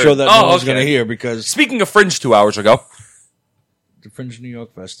that no one last heard. show that no one's okay. going to hear, because Speaking of Fringe 2 hours ago. the Fringe New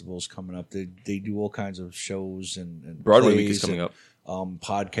York Festival is coming up. They do all kinds of shows and Broadway week plays is coming and, up.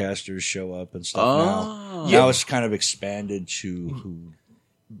 Podcasters show up and stuff now. Yeah. Now it's kind of expanded to who.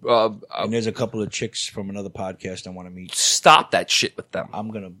 And there's a couple of chicks from another podcast I want to meet. Stop that shit with them.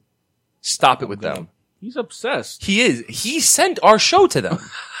 I'm gonna Stop it with them. He's obsessed. He is. He sent our show to them.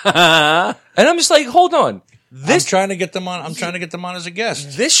 And I'm just like, hold on. I'm trying to get them on. I'm trying to get them on as a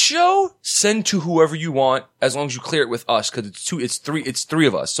guest. This show, send to whoever you want, as long as you clear it with us, because it's three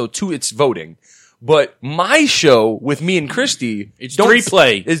of us. So 2, it's voting. But my show with me and Christy, It's 3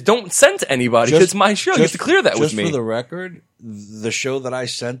 play. Don't send to anybody. It's my show. You have to clear that with me. Just for the record, the show that I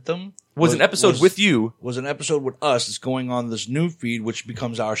sent them was an episode with you. Was an episode with us. It's going on this new feed, which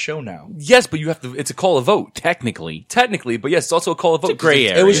becomes our show now. Yes, but you have to. It's a call of vote. Technically, but yes, it's also a call of vote. It's a gray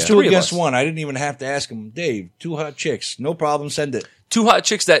It area. It was Yeah. 2 3 of against us. 1. I didn't even have to ask him, Dave, 2 hot chicks. No problem. Send it. 2 hot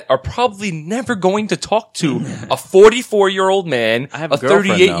chicks that are probably never going to talk to a 44-year-old man, I have a a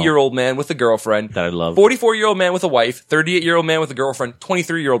girlfriend, 38-year-old man with a girlfriend, that I love. 44-year-old man with a wife, 38-year-old man with a girlfriend,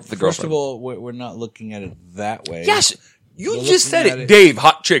 23-year-old with a First girlfriend. of all, we're not looking at it that way. Yes, you We're just said looking it. at it- Dave,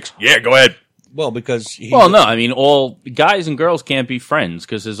 hot chicks. Yeah, go ahead. Well, because Well, no, I mean, all guys and girls can't be friends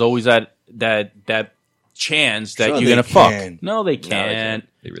because there's always that chance that Sure you're they gonna fuck. can. No, they can't. can't.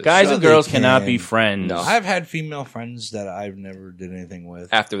 They really Guys Sure and girls they cannot can. be friends. No. I've had female friends that I've never did anything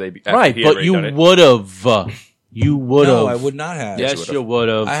with. After Right, he had but already you done it. would have. You would have. No, I would not have. Yes, you would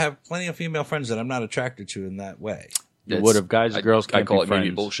have. I have plenty of female friends that I'm not attracted to in that way. You would have. Guys and girls can't I call be it friends.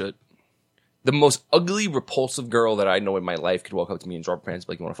 maybe bullshit. The most ugly, repulsive girl that I know in my life could walk up to me and drop her pants and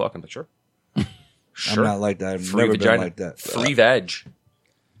be like, "You want to fuck?" I'm like, "Sure." I'm not like that. I've Free never vagina. been like that. Free veg.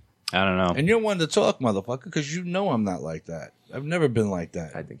 I don't know. And you're one to talk, motherfucker, because you know I'm not like that. I've never been like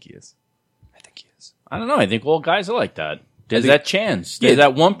that. I think he is. I don't know. I think all guys are like that. There's think- that chance. There's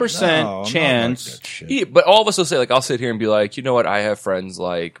that 1% No, I'm not chance. like that shit. Yeah, but all of us will say, like, I'll sit here and be like, you know what? I have friends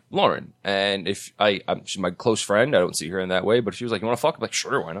like Lauren, and if she's my close friend, I don't see her in that way. But if she was like, "You want to fuck?" I'm like,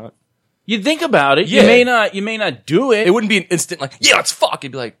 "Sure, why not?" You think about it. Yeah. You may not do it. It wouldn't be an instant like, "Yeah, let's fuck."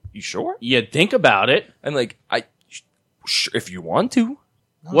 It'd be like, "You sure?" You think about it. I'm like, sure, if you want to.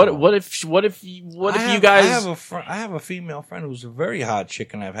 What if you guys? I have a female friend who's a very hot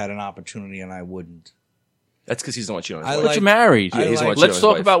chick, and I've had an opportunity, and I wouldn't. That's because he's not cheating on I his But wife. you're married. I like- Let's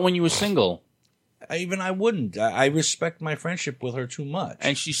talk wife. about when you were single I wouldn't. I respect my friendship with her too much.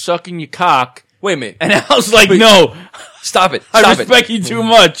 and she's sucking your cock, Wait a minute. and I was like, "No, Stop it. I Stop respect it. you too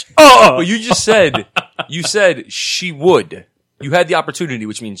much." But you just said, she would. You had the opportunity,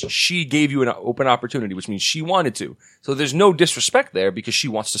 which means she gave you an open opportunity, which means she wanted to. So there's no disrespect there because she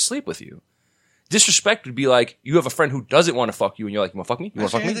wants to sleep with you. Disrespect would be like, you have a friend who doesn't want to fuck you, and you're like, "You want to fuck me? You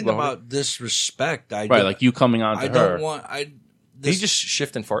want to fuck me?" Anything You wanna fuck me?" about disrespect, I Right, do- like you coming on to I her. don't want. Did This, you just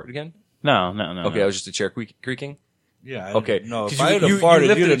shift and fart again? No. Okay, that was just a chair creaking. yeah. Okay. No, 'Cause if I had you farted,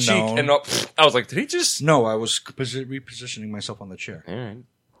 lifted you'd a have cheek, known. and I was like, did he just? No, I was repositioning myself on the chair. All right.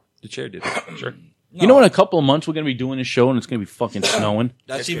 The chair did it. Sure. You know, in a couple of months we're gonna be doing this show, and it's gonna be fucking snowing.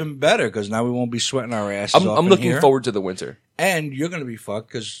 That's even better because now we won't be sweating our asses off I'm in looking here. forward to the winter. And you're going to be fucked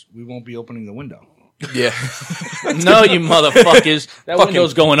because we won't be opening the window. Yeah. No, you motherfuckers! That Fucking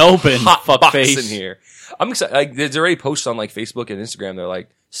window's going open. Hot Fuck box face. in here. I'm excited. Like, there's already posts on like Facebook and Instagram. They're like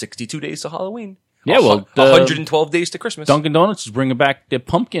 62 days to Halloween. Yeah, well, 112 days to Christmas. Dunkin' Donuts is bringing back their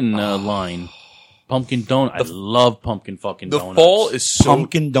pumpkin line. Pumpkin donut. I love pumpkin fucking the donuts. fall is so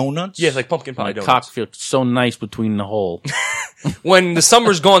Pumpkin donuts? yeah, it's like pumpkin pie My donuts. cock feels so nice between the hole. When the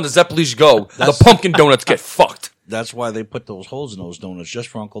summer's gone, the Zeppelins go. The pumpkin donuts get fucked. That's why they put those holes in those donuts just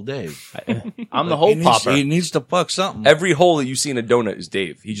for Uncle Dave. I'm the hole popper. He needs to fuck something. Every hole that you see in a donut is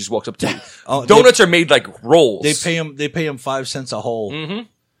Dave. He just walks up to you. Oh, Donuts are made like rolls. They pay him 5 cents a hole,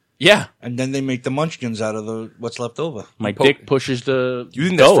 Yeah, and then they make the munchkins out of what's left over. my dick pushes the You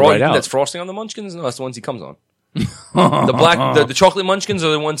think dough right out. that's frosting on the munchkins? No, that's the ones he comes on. the chocolate munchkins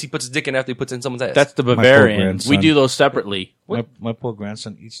are the ones he puts his dick in after he puts it in someone's ass. That's the poor Bavarian. grandson. We do those separately. My poor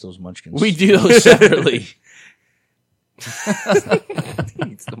grandson eats those munchkins. We do those separately.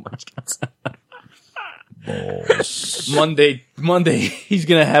 he eats the munchkins. Monday, he's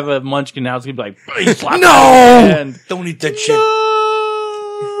gonna have a munchkin now. It's gonna be like, "Please slap No! my hand." Don't eat that shit.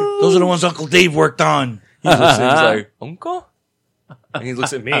 Those are the ones Uncle Dave worked on. He looks at him, he's like, "Uncle?" And he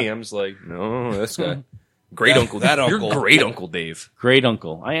looks at me. I'm just like, "No, this guy, great uncle. that You're uncle. great Uncle Dave. Great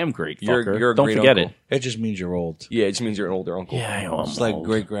uncle. I am great. You're Fucker. a Don't great forget uncle. it. It just means you're old. Yeah, it just means you're an older uncle. Yeah, I know. It's like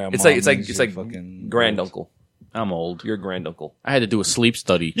great grandma. It's like fucking grand uncle. I'm old. You're a grand uncle I had to do a sleep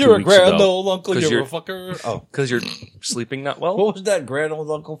study. You're a 2 weeks ago. grand old uncle. 'Cause You're you're- a fucker. Oh, because you're sleeping not well. what was that? Grand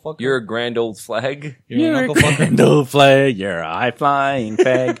old uncle fucker. You're a grand old flag. You're an uncle fucker. No flag. You're a high flying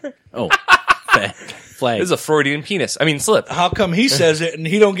fag. Oh, flag. This is a Freudian penis. I mean, slip. How come he says it and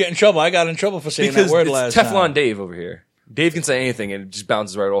he don't get in trouble? I got in trouble for saying Because that word it's last Teflon time. Dave over here. Dave can say anything and it just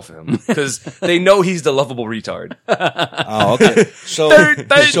bounces right off of him because they know he's the lovable retard. Oh, okay. So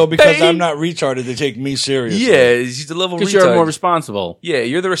because I'm not retarded, they take me seriously. Yeah, he's the lovable Because retard. you're more responsible. Yeah,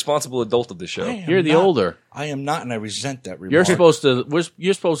 you're the responsible adult of the show. You're the older. I am not, and I resent that remark. You're supposed to.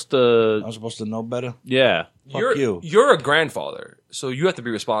 You're supposed to. I'm supposed to know better. Yeah. Fuck you. You're a grandfather, so you have to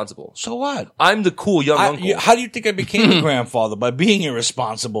be responsible. So what? I'm the cool young uncle. How do you think I became a grandfather? By being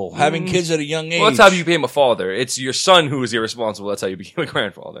irresponsible, having kids at a young age. Well, that's how you became a father. It's your son who is irresponsible. That's how you became a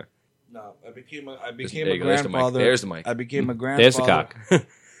grandfather. No, I became There a you go. There's the mic. grandfather. There's the mic. I became a grandfather. There's the cock.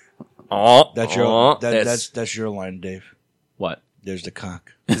 Oh, That's your that's your line, Dave. What? There's the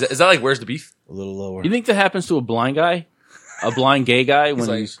cock. Is that like where's the beef? A little lower. You think that happens to a blind guy? A blind gay guy when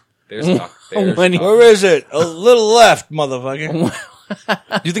Like, he's. there's the cock. There's When the he- cock. Where is it? A little left, motherfucker.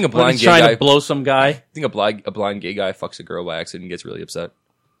 Do you think a When blind he's gay trying guy? to blow some guy? Think a blind gay guy fucks a girl by accident and gets really upset?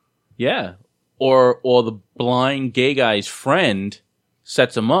 Yeah. Or the blind gay guy's friend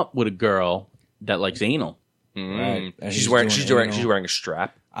sets him up with a girl that likes anal. Right. And She's he's wearing doing anal. she's wearing a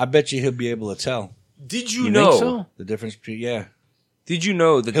strap. I bet you he'll be able to tell Did you, You know? think so? the difference between Did you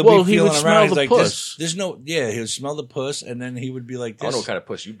know that? He'll Well, be he feeling would around. smell He's the like, puss. There's no, he would smell the puss, and then he would be like, I don't know "This, what kind of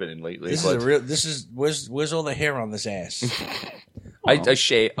puss you've been in lately. this but is a real. This is where's all the hair on this ass? I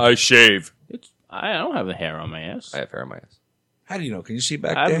shave. I shave. I don't have the hair on my ass. I have hair on my ass. How do you know? Can you see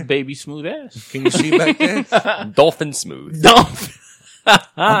back I have there? a baby smooth ass. Can you see back there? Dolphin smooth.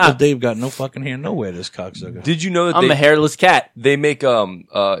 Uncle Dave got no fucking hair nowhere, this cocksucker. Did you know that I'm a hairless cat. they make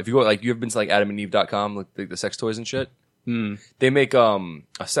if you go like you've been to like adamandeve.com, like the sex toys and shit. They make a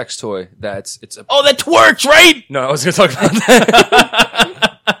sex toy it's a Oh, that twerks, right? no, I was gonna talk about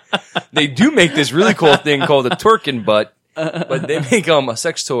that. They do make this really cool thing called a twerking butt, but they make a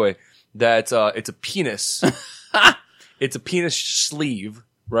sex toy that's it's a penis. It's a penis sleeve,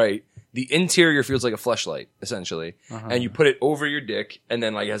 right? The interior feels like a fleshlight, essentially. And you put it over your dick, and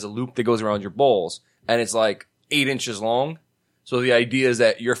then like it has a loop that goes around your balls, and it's like 8 inches long. So the idea is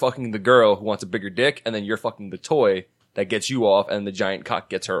that you're fucking the girl who wants a bigger dick, and then you're fucking the toy that gets you off, and the giant cock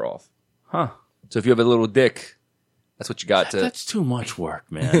gets her off. Huh. So if you have a little dick, that's what you got to. That's too much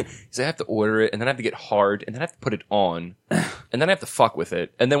work, man. So I have to order it, and then I have to get hard, and then I have to put it on, and then I have to fuck with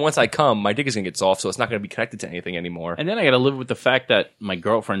it. And then once I come, my dick is going to get soft, so it's not going to be connected to anything anymore. And then I got to live with the fact that my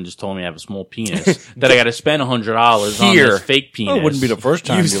girlfriend just told me I have a small penis. That I got to spend $100 on Here. this fake penis. Well, it wouldn't be the first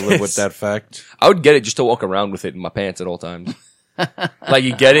time Use you live with this. that fact. I would get it just to walk around with it in my pants at all times. Like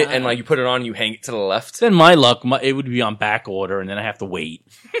you get it, and like you put it on, and you hang it to the left. Then my luck, it would be on back order, and then I have to wait.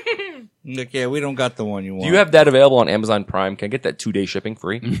 Like, yeah, we don't got the one you want. Do you have that available on Amazon Prime? Can I get that 2-day shipping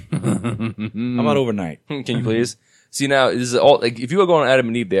free? How about overnight? Can you please? See now, this is all like if you go on Adam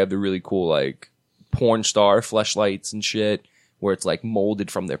and Eve, they have the really cool like porn star fleshlights and shit, where it's like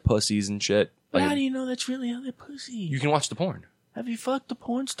molded from their pussies and shit. But Like, how do you know that's really how they're pussy? you can watch the porn, Have you fucked a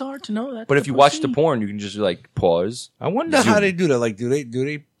porn star to know that? but if you watch the porn, you can just like pause. I wonder how they do that. Like, do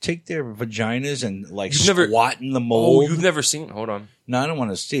they take their vaginas and like You've never- squat in the Oh, mold? you've never seen? Hold on. No, I don't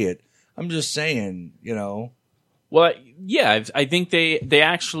want to see it. I'm just saying, you know. Well, yeah, I think they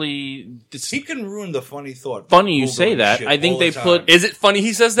actually. He can ruin the funny thought. Funny you Googling say that. shit I think all they the time. put Is it funny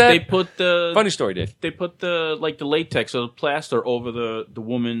he says that? they put the Funny story, Dave. They put the latex or the plaster over the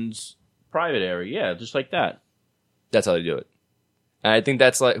woman's private area. Yeah, just like that. That's how they do it. And I think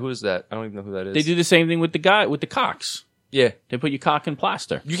that's like who is that? I don't even know who that is. They do the same thing with the guy with the cocks. Yeah, They put your cock in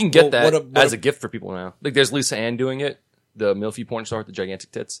plaster. you can get Well, that what as a gift for people now. Like there's Lisa Ann doing it, the Milfy porn star with the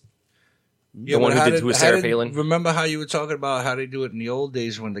gigantic tits. Yeah, the one but who how did who was how Sarah Palin. Remember how you were talking about how they do it in the old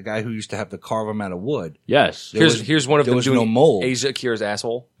days when the guy who used to have to carve them out of wood? Yes. There was- Here's one of there them was doing no mold. Asia Kira's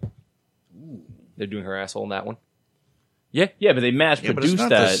asshole. They're doing her asshole in that one. Yeah, but they mass Yeah, but it's produced not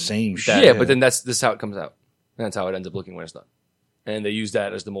that. the same that- shit. Yeah, but then this is how it comes out. That's how it ends up looking when it's done. And they use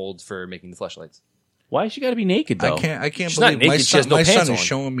that as the mold for making the fleshlights. Why she got to be naked though? I can't She's not believe my naked, she son, has no my pants son is on.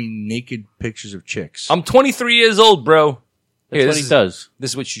 showing me naked pictures of chicks. I'm 23 years old, bro. That's Here, what he does.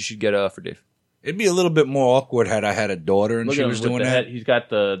 This is what you should get for Dave. It'd be a little bit more awkward had I had a daughter and Look she at him was with doing the that. head. He's got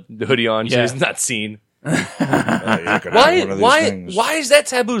the. The hoodie on, Yeah. she's not seen. You could have Why? one of these Why? things. Why is that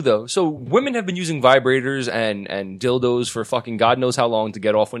taboo though? So women have been using vibrators and dildos for fucking God knows how long to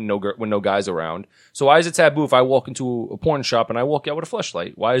get off when no guys around. So why is it taboo if I walk into a porn shop and I walk out with a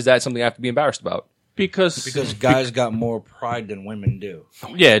fleshlight? Why is that something I have to be embarrassed about? Because guys got more pride than women do.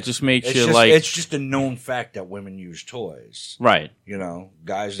 yeah, it just makes It's you just, like it's just a known fact that women use toys. right. You know,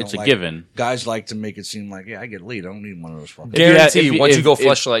 guys don't It's a like, given. Guys like to make it seem like, yeah, I get laid. I don't need one of those fucking. If you ha- Guarantee if you- once you if- go if-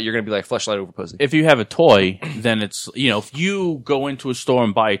 fleshlight, you're gonna be like fleshlight over pussy. If you have a toy, then it's if you go into a store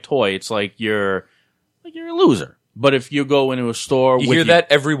and buy a toy, it's like you're a loser. But if you go into a store, You with hear that?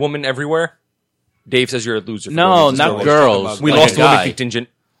 Every woman everywhere. Dave says you're a loser. for No, going to not the girls. We like lost a the women guy. contingent.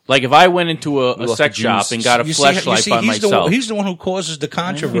 Like if I went into a lost sex the shop Jews. and got a fleshlight by myself, He's the one who causes the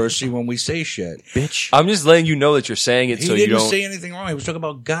controversy when we say shit. bitch. I'm just letting you know that you're saying it He so you didn't don't. say anything wrong. He was talking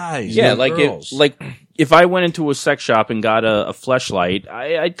about guys. Yeah, not like girls. if I went into a sex shop and got a fleshlight,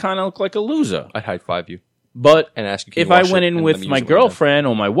 I'd kind of look like a loser. I'd high five you But and ask you. Can if you I wash went it in and with let me my use it when I'm done? girlfriend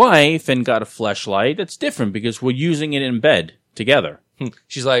or my wife and got a fleshlight, that's different because we're using it in bed together.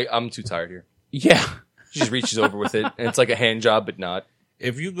 She's like, I'm too tired here. Yeah. She just reaches over with it, and it's like a hand job, but not.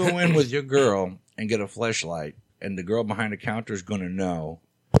 if you go in with your girl and get a fleshlight, and the girl behind the counter is going to know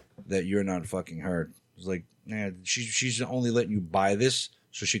that you're not fucking hurt. It's like, she's only letting you buy this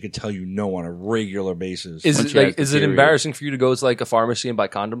so she could tell you no on a regular basis. Is Once it you like? have the Is it period. embarrassing for you to go to like a pharmacy and buy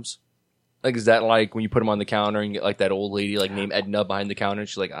condoms? Like, is that like when you put them on the counter and get like that old lady like named Edna behind the counter? And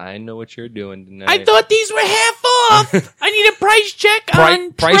she's like, I know what you're doing tonight. I thought these were half off. I need a price check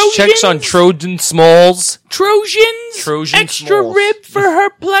on price checks on Trojan Smalls, Trojans. Trojan extra Smalls. rib for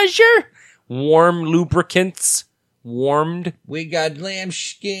her pleasure. warm lubricants, warmed. we got lamb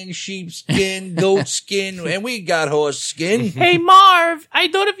skin, sheep skin, goat skin, and we got horse skin. Hey Marv, I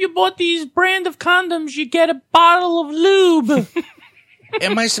thought if you bought these brand of condoms, you get a bottle of lube.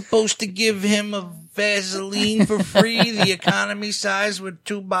 Am I supposed to give him a Vaseline for free, the economy size with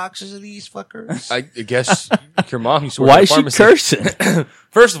 2 boxes of these fuckers. I guess your mom used to work Why at a is she pharmacy. cursing?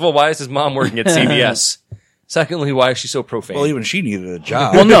 First of all, why is his mom working at CVS? Secondly, why is she so profane? Well, even she needed a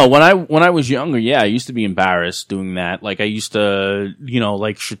job. Well, no. When I was younger, yeah, I used to be embarrassed doing that. Like I used to,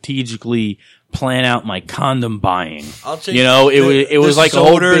 like strategically plan out my condom buying. I'll take It was like soda, a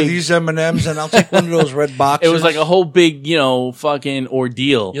whole big. these M&Ms, and I'll take one of those red boxes. It was like a whole big, You're fucking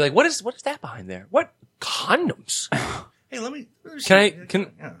ordeal. like, what is that behind there? What condoms? Hey, let me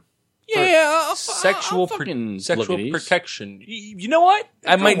Can yeah. Yeah, sexual fucking sexual look at these. protection? You know what?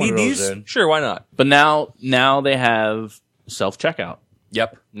 I might one need of those these. in. Sure, why not? But now they have self checkout.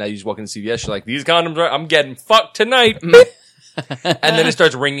 Yep. Now you just walk into CVS. You're like, these condoms are. I'm getting fucked tonight. And then it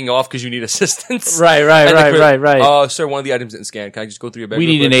starts ringing off because you need assistance. Right. Sir, one of the items didn't scan. Can I just go through your bag? We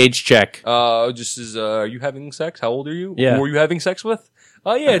real need an quick? age check. Just as, are you having sex? How old are you? Yeah. Who are you having sex with?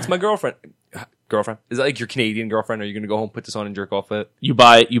 Oh, yeah, it's my girlfriend. Girlfriend? Is that like your Canadian girlfriend? Are you going to go home, put this on, and jerk off with it? You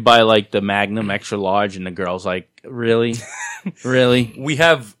buy like the Magnum extra large, and the girl's like, really, really? We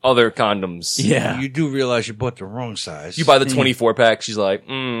have other condoms. Yeah. You do realize you bought the wrong size. You buy the 24 pack. She's like,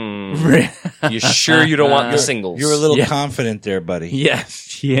 you sure you don't want the singles? You're a little Yeah. confident there, buddy.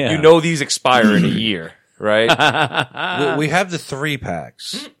 Yes. Yeah. You know these expire in a year, right? We have the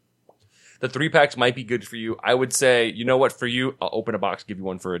 3-packs. The 3-packs might be good for you. I would say, you know what? For you, I'll open a box, give you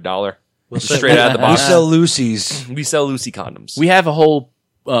one for $1. Straight out of the We box. sell Lucy's. We sell Lucy condoms. We have a whole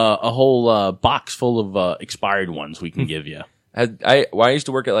box full of expired ones we can give you. I used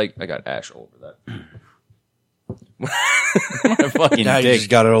to work at I got ash all over that. Fucking Now you dick. just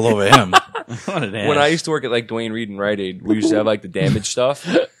got it all over him. What an When I ass. used to work at Dwayne Reed and Rite Aid, we used to have the damaged stuff.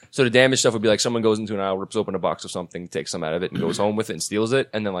 So the damaged stuff would be someone goes into an aisle, rips open a box of something, takes some out of it, and goes home with it and steals it.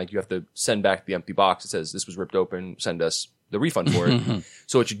 And then you have to send back the empty box. It says this was ripped open. Send us the refund for it.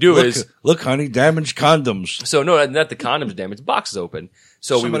 So what you do is Look, honey, damaged condoms. so no, not the condoms damaged. The box is open.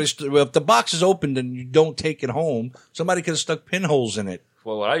 So If the box is opened and you don't take it home, somebody could have stuck pinholes in it.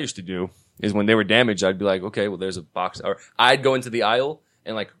 Well, what I used to do is when they were damaged, I'd be like, okay, well, there's a box. Or I'd go into the aisle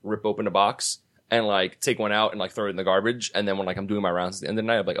and rip open a box and take one out and throw it in the garbage. And then when I'm doing my rounds at the end of the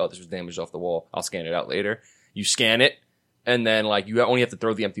night, I'm like, oh, this was damaged off the wall. I'll scan it out later. You scan it. And then you only have to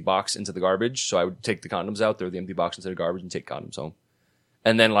throw the empty box into the garbage. So I would take the condoms out, throw the empty box into the garbage and take condoms home.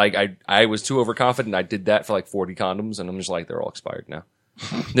 And then I was too overconfident. I did that for 40 condoms and I'm just they're all expired now.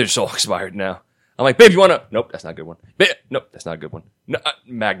 They're just all expired now. I'm like, babe, you want to? Nope, that's not a good one. Nope, that's not a good one. No,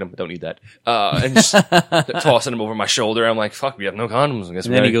 Magnum, don't need that. And just tossing them over my shoulder. I'm like, fuck, we have no condoms. I guess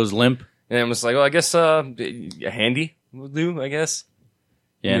And then he goes limp. and I'm just like, well, I guess a handy will do, I guess.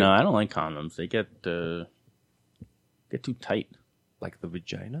 Yeah, no, I don't like condoms. They get too tight. Like the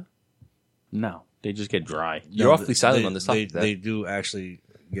vagina? No, they just get dry. You're awfully silent on this topic. They do actually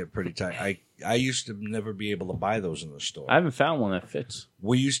get pretty tight. I used to never be able to buy those in the store. I haven't found one that fits.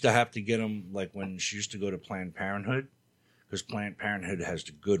 We used to have to get them when she used to go to Planned Parenthood, because Planned Parenthood has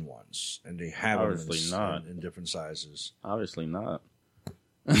the good ones, and they have Obviously them not. in different sizes. Obviously not.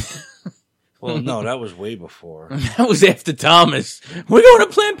 Well, no, that was way before. That was after Thomas. We're going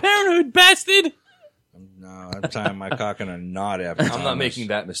to Planned Parenthood, bastard. No, I'm tying my cock in a knot after. I'm not making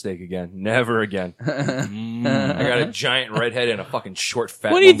that mistake again. Never again. I got a giant redhead and a fucking short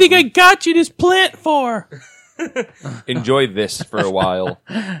fat What do you one. think I got you this plant for? Enjoy this for a while.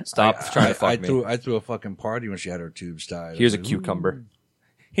 Stop trying to fuck me. I threw a fucking party when she had her tubes tied. Here's I a was like, cucumber.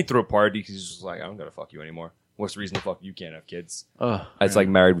 He threw a party. He's just like, I don't gotta fuck you anymore. What's the reason to fuck you? You can't have kids. It's like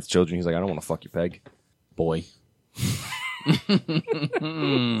married with children. He's like, I don't want to fuck you, Peg. Boy.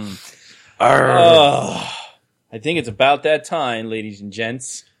 I think it's about that time, ladies and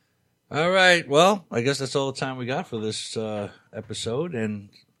gents. All right. Well, I guess that's all the time we got for this episode, and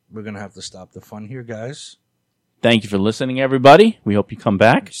we're gonna have to stop the fun here, guys. Thank you for listening, everybody. We hope you come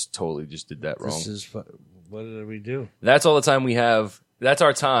back. Just totally just did that wrong. This is what did we do? That's all the time we have. That's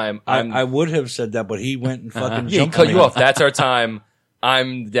our time. I would have said that, but he went and fucking Yeah, he jumped cut me. you off. That's our time.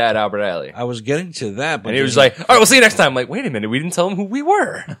 I'm Dad Albert Alley. I was getting to that, but And he was like, all right, we'll see you next time. I'm like, wait a minute. We didn't tell him who we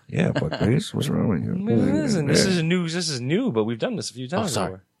were. "Yeah, but Chris, what's wrong with you?" This is new, but we've done this a few times.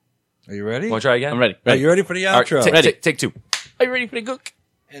 sorry. before. Are you ready? Want to try again? I'm ready. Are you ready for the All right, outro? take two. Are you ready for the gook?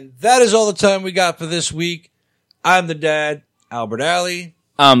 And that is all the time we got for this week. I'm the dad, Albert Alley.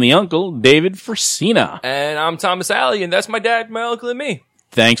 I'm the uncle, David Frasina. And I'm Thomas Alley, and that's my dad, my uncle, and me.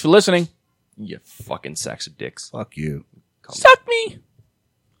 Thanks for listening. You fucking sacks of dicks. Fuck you. Suck me.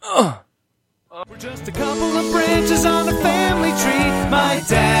 We're just a couple of branches on a family tree. My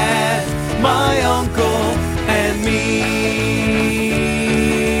dad, my uncle,